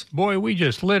callers. Boy, we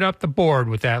just lit up the board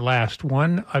with that last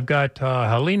one. I've got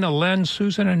Helena, Len,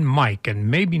 Susan, and Mike, and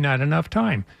maybe not enough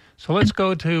time. So let's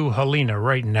go to Helena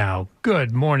right now.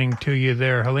 Good morning to you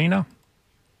there, Helena.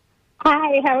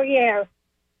 Hi, how are you?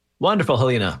 Wonderful,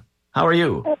 Helena. How are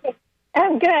you? Okay.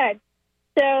 I'm good.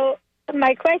 So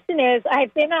my question is,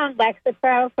 I've been on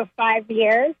Lexapro for 5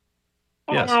 years,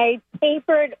 and Yes. I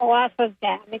tapered off of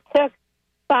them. It took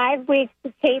 5 weeks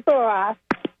to taper off,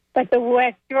 but the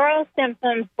withdrawal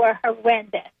symptoms were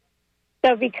horrendous.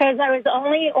 So because I was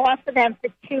only off of them for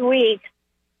 2 weeks,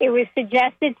 it was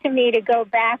suggested to me to go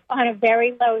back on a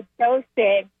very low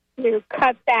dosage to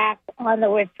cut back on the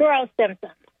withdrawal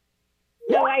symptoms.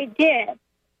 So I did.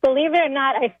 Believe it or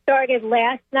not, I started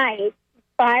last night,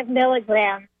 5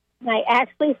 milligrams, and I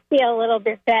actually feel a little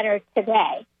bit better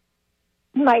today.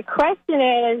 My question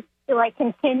is, do I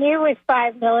continue with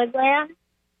 5 milligrams?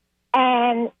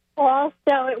 And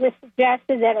also, it was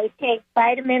suggested that I take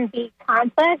vitamin B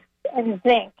complex and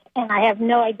zinc, and I have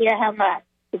no idea how much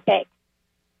to take.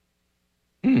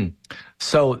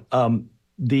 So,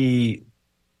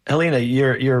 Helena,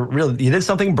 you did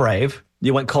something brave.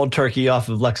 You went cold turkey off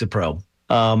of Lexapro.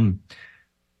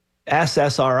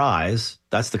 SSRIs,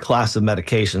 that's the class of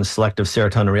medications, selective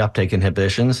serotonin reuptake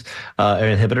inhibitors.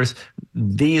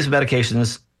 These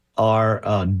medications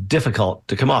are difficult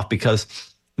to come off because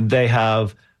they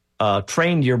have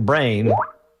trained your brain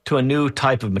to a new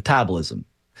type of metabolism.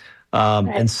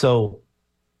 And so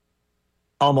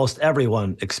almost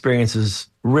everyone experiences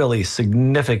really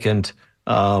significant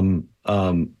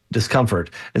discomfort.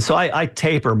 And so I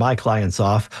taper my clients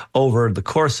off over the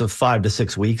course of 5 to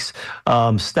 6 weeks,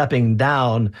 stepping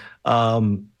down,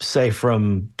 say,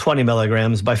 from 20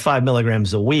 milligrams by 5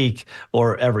 milligrams a week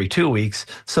or every 2 weeks,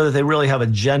 so that they really have a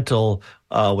gentle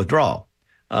withdrawal.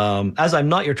 As I'm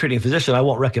not your treating physician, I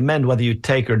won't recommend whether you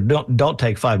take or don't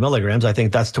take 5 milligrams. I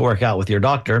think that's to work out with your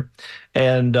doctor.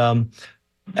 And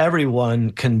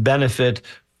everyone can benefit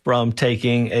from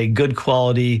taking a good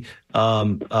quality,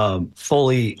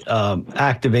 fully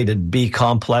activated B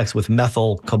complex with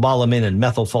methylcobalamin and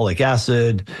methylfolic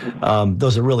acid.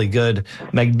 Those are really good.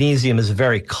 Magnesium is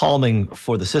very calming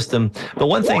for the system. But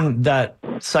one thing that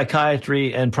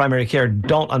psychiatry and primary care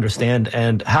don't understand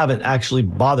and haven't actually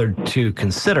bothered to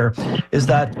consider is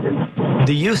that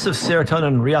the use of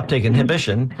serotonin reuptake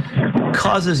inhibition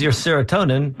causes your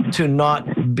serotonin to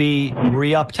not be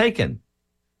reuptaken.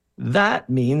 that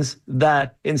means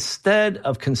that instead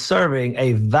of conserving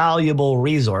a valuable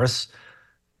resource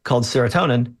called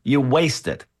serotonin, you waste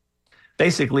it.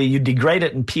 Basically, you degrade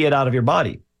it and pee it out of your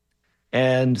body.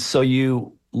 And so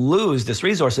you lose this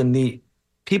resource. And the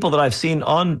people that I've seen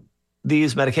on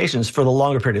these medications for the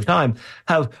longer period of time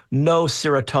have no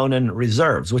serotonin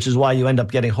reserves, which is why you end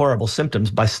up getting horrible symptoms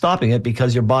by stopping it,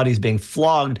 because your body's being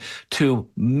flogged to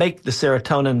make the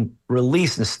serotonin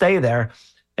release and stay there.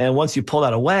 And once you pull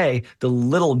that away, the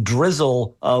little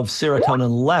drizzle of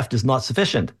serotonin left is not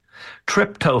sufficient.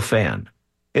 Tryptophan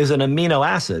is an amino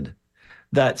acid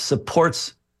that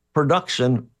supports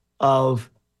production of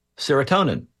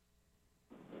serotonin.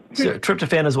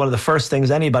 Tryptophan is one of the first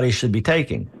things anybody should be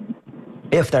taking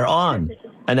if they're on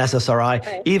an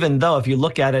SSRI, even though if you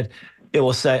look at it, it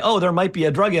will say, oh, there might be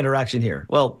a drug interaction here.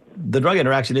 Well, the drug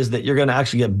interaction is that you're going to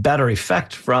actually get better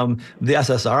effect from the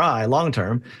SSRI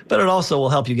long-term, but it also will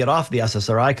help you get off the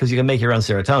SSRI because you can make your own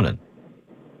serotonin.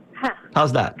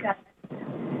 How's that?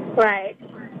 Right.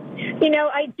 You know,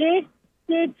 I did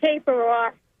taper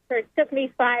off. It took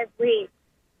me 5 weeks.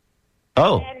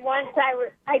 Oh. And once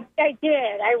I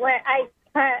did.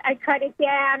 I cut it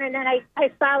down, and then I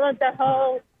followed the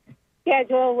whole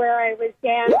schedule where I was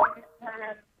down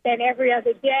then every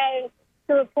other day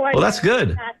to a point. Well, that's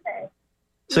good.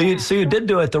 So you did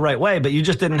do it the right way, but you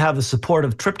just didn't have the support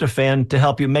of tryptophan to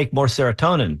help you make more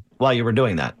serotonin while you were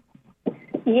doing that.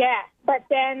 Yeah, but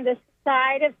then the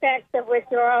side effects of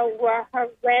withdrawal were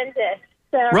horrendous.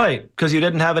 So, right, because you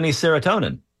didn't have any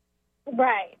serotonin.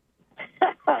 Right.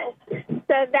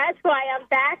 So that's why I'm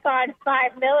back on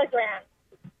 5 milligrams.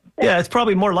 Yeah, it's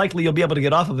probably more likely you'll be able to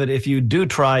get off of it if you do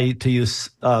try to use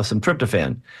some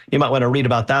tryptophan. You might want to read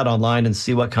about that online and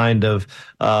see what kind of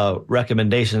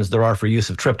recommendations there are for use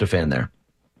of tryptophan there.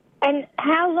 And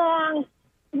how long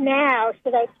now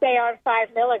should I stay on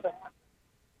 5 milligrams?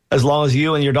 As long as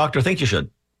you and your doctor think you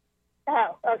should.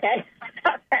 Oh, okay.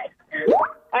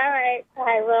 All right.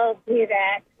 I will do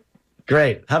that.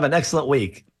 Great. Have an excellent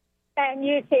week. And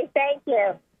you too. Thank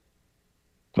you.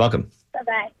 Welcome.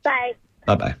 Bye-bye. Bye.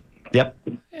 Bye-bye. Yep.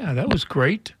 Yeah, that was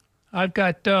great. I've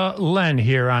got Len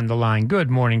here on the line. Good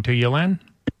morning to you, Len.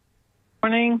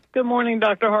 Morning. Good morning,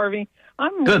 Dr. Harvey.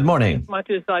 I'm Good morning. as much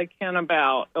as I can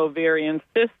about ovarian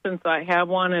cysts since I have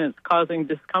one and it's causing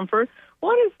discomfort.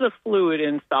 What is the fluid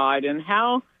inside and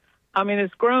how? I mean,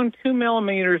 it's grown 2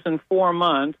 millimeters in 4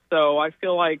 months, so I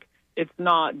feel like it's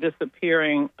not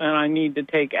disappearing and I need to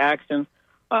take action.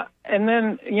 And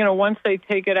then, you know, once they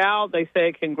take it out, they say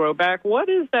it can grow back. What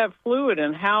is that fluid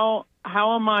and how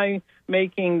am I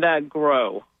making that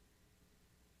grow?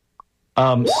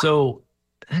 So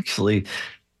actually,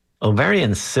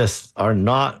 ovarian cysts are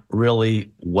not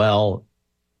really well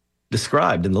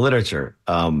described in the literature.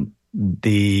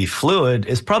 The fluid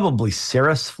is probably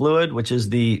serous fluid, which is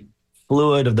the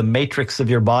fluid of the matrix of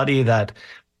your body, that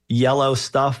yellow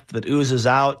stuff that oozes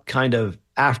out kind of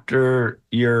after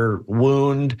your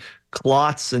wound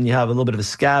clots and you have a little bit of a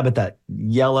scab, but that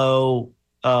yellow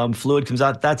fluid comes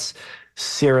out. That's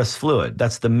serous fluid.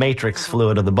 That's the matrix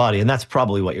fluid of the body. And that's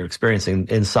probably what you're experiencing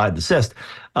inside the cyst.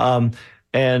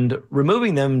 And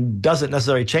removing them doesn't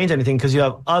necessarily change anything because you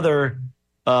have other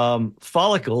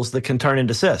follicles that can turn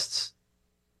into cysts.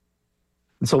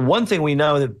 And so one thing we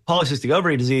know that polycystic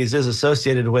ovary disease is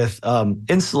associated with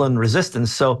insulin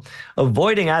resistance. So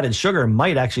avoiding added sugar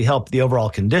might actually help the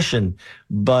overall condition,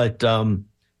 but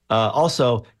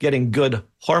also getting good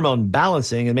hormone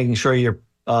balancing and making sure your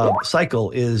cycle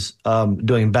is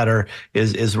doing better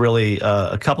is really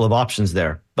a couple of options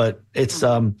there. But it's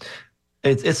an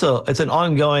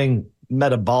ongoing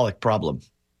metabolic problem.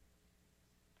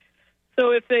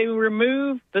 So if they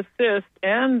remove the cyst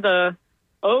and the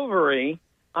ovary,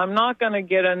 I'm not going to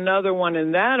get another one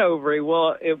in that ovary.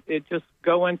 Will it just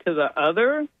go into the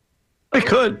other? It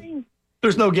could.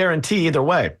 There's no guarantee either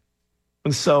way.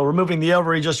 And so removing the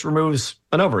ovary just removes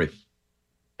an ovary.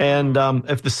 And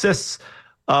if the cysts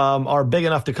are big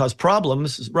enough to cause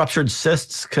problems, ruptured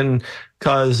cysts can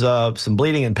cause some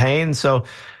bleeding and pain. So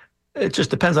it just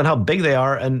depends on how big they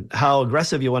are and how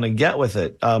aggressive you want to get with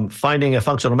it. Finding a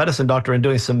functional medicine doctor and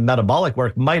doing some metabolic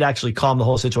work might actually calm the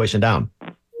whole situation down.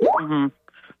 Mm-hmm.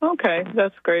 Okay,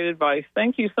 that's great advice.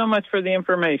 Thank you so much for the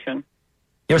information.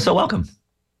 You're so welcome.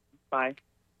 Bye.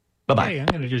 Bye-bye. Hey, I'm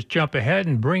going to just jump ahead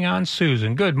and bring on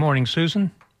Susan. Good morning, Susan.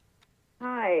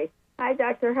 Hi. Hi,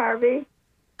 Dr. Harvey.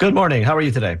 Good morning. How are you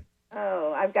today?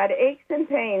 Oh, I've got aches and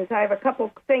pains. I have a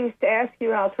couple things to ask you,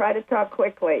 and I'll try to talk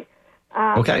quickly.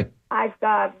 Okay. I've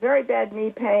got very bad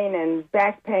knee pain and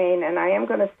back pain, and I am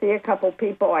going to see a couple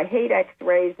people. I hate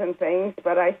x-rays and things,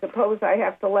 but I suppose I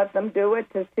have to let them do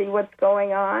it to see what's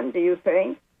going on, do you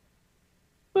think?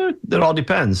 It all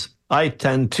depends. I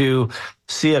tend to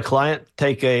see a client,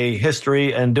 take a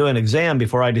history, and do an exam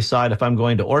before I decide if I'm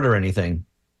going to order anything.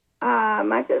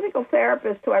 My physical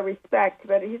therapist, who I respect,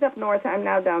 but he's up north, I'm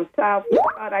now down south,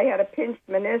 thought I had a pinched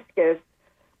meniscus,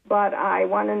 but I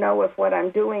want to know if what I'm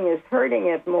doing is hurting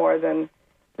it more than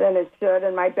it should.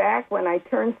 And my back, when I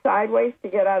turn sideways to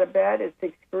get out of bed, it's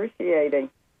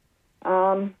excruciating.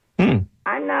 I'm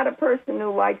not a person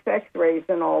who likes x-rays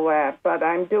and all that, but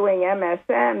I'm doing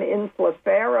MSM,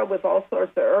 Inflifera with all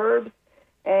sorts of herbs,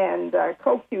 and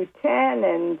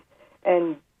CoQ10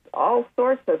 and all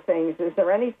sorts of things. Is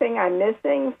there anything I'm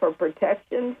missing for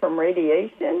protection from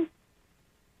radiation?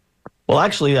 Well,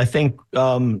 actually, I think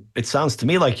it sounds to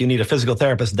me like you need a physical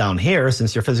therapist down here,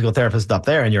 since your physical therapist is up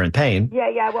there and you're in pain.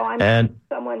 Yeah. Well, I'm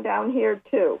someone down here,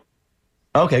 too.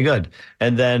 Okay, good.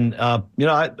 And then,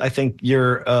 I think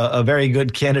you're a very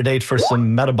good candidate for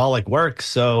some metabolic work.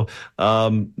 So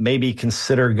maybe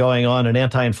consider going on an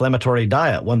anti-inflammatory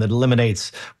diet, one that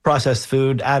eliminates processed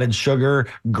food, added sugar,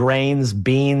 grains,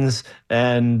 beans,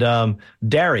 and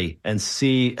dairy, and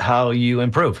see how you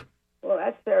improve. Well,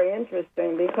 that's very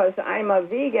interesting because I'm a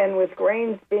vegan with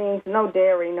grains, beans, no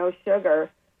dairy, no sugar.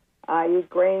 I eat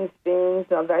grains, beans,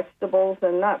 vegetables,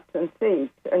 and nuts and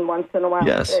seeds, and once in a while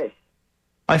fish.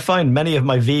 I find many of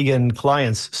my vegan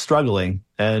clients struggling,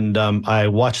 and I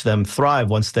watch them thrive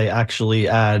once they actually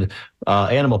add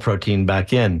animal protein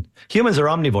back in. Humans are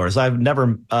omnivores.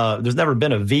 There's never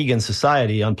been a vegan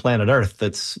society on planet Earth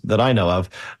that I know of.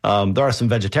 There are some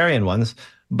vegetarian ones,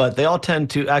 but they all tend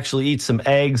to actually eat some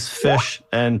eggs, fish,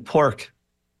 and pork.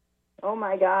 Oh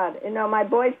my God! My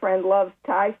boyfriend loves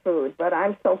Thai food, but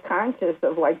I'm so conscious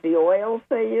of the oils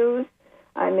they use.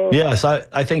 Yes,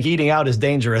 I think eating out is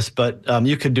dangerous, but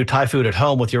you could do Thai food at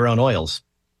home with your own oils.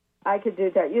 I could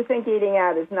do that. You think eating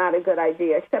out is not a good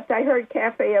idea, except I heard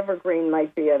Cafe Evergreen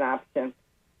might be an option.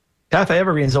 Cafe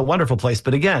Evergreen is a wonderful place,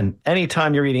 but again,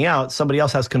 anytime you're eating out, somebody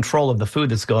else has control of the food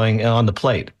that's going on the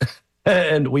plate.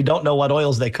 And we don't know what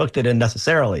oils they cooked it in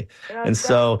necessarily. And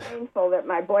so it's painful that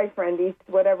my boyfriend eats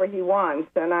whatever he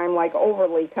wants, and I'm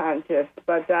overly conscious,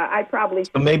 but I probably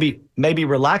should. So maybe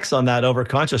relax on that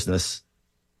overconsciousness.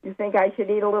 You think I should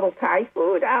eat a little Thai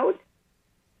food out?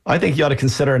 I think you ought to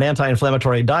consider an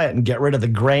anti-inflammatory diet and get rid of the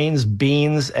grains,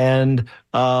 beans, and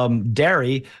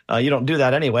dairy. You don't do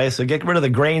that anyway, so get rid of the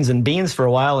grains and beans for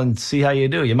a while and see how you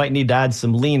do. You might need to add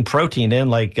some lean protein in,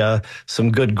 like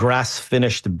some good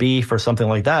grass-finished beef or something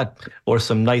like that, or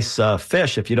some nice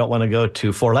fish if you don't want to go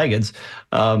to four-leggeds.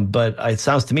 But it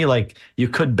sounds to me like you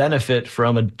could benefit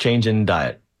from a change in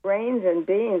diet. Grains and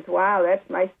beans, wow, that's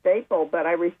my staple, but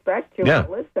I respect you. Yeah.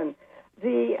 Listen.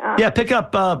 Pick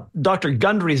up Dr.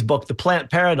 Gundry's book, The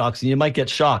Plant Paradox, and you might get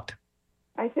shocked.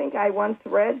 I think I once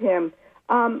read him.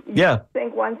 You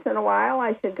think once in a while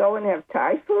I should go and have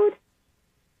Thai food?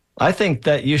 I think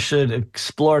that you should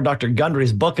explore Dr.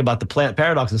 Gundry's book about the plant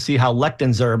paradox and see how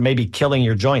lectins are maybe killing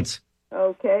your joints.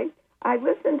 Okay. I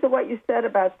listened to what you said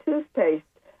about toothpaste.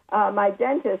 My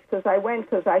dentist, because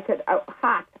I could,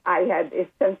 hot. I had a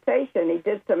sensation. He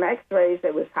did some x-rays.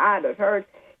 It was hot. It hurt.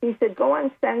 He said, go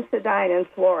on Sensodyne and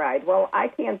fluoride. Well, I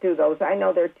can't do those. I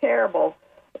know they're terrible.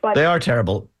 But they are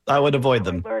terrible. I would avoid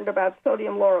them. I learned about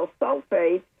sodium lauryl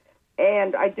sulfate,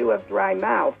 and I do have dry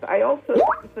mouth. I also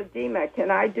have lymphedema.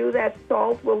 Can I do that?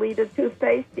 Salt will eat a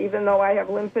toothpaste, even though I have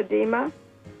lymphedema?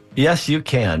 Yes, you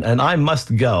can. And I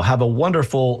must go. Have a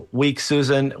wonderful week,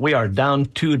 Susan. We are down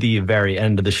to the very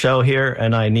end of the show here,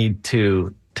 and I need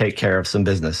to take care of some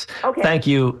business. Okay. Thank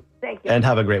you. Thank you. And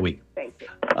have a great week. Thank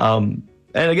you.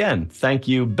 And again, thank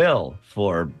you, Bill,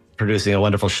 for producing a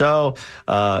wonderful show.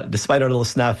 Despite our little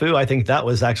snafu, I think that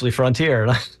was actually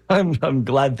Frontier. I'm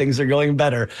glad things are going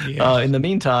better. Yes. In the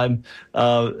meantime,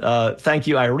 thank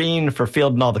you, Irene, for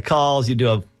fielding all the calls. You do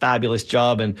a fabulous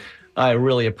job, and I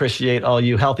really appreciate all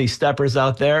you healthy steppers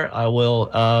out there. I will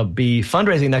be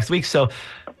fundraising next week, so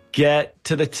get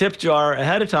to the tip jar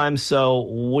ahead of time so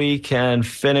we can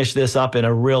finish this up in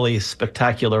a really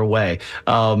spectacular way.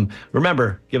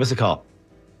 Remember, give us a call.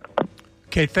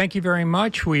 Okay, thank you very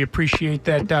much. We appreciate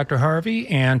that, Dr. Harvey.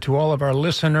 And to all of our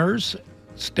listeners,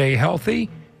 stay healthy.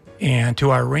 And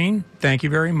to Irene, thank you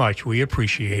very much. We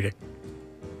appreciate it.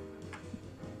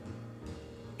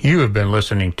 You have been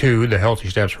listening to the Healthy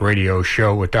Steps Radio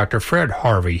Show with Dr. Fred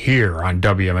Harvey here on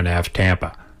WMNF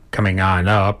Tampa. Coming on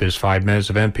up is 5 minutes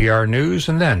of NPR News,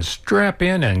 and then strap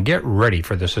in and get ready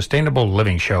for the Sustainable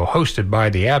Living Show hosted by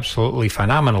the absolutely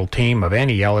phenomenal team of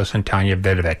Annie Ellis and Tanya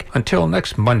Vidovic. Until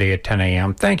next Monday at 10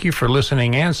 a.m., thank you for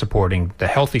listening and supporting the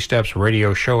Healthy Steps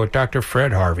Radio Show with Dr.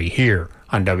 Fred Harvey here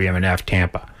on WMNF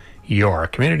Tampa, your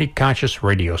community-conscious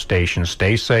radio station.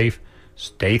 Stay safe,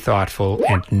 Stay thoughtful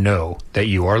and know that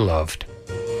you are loved.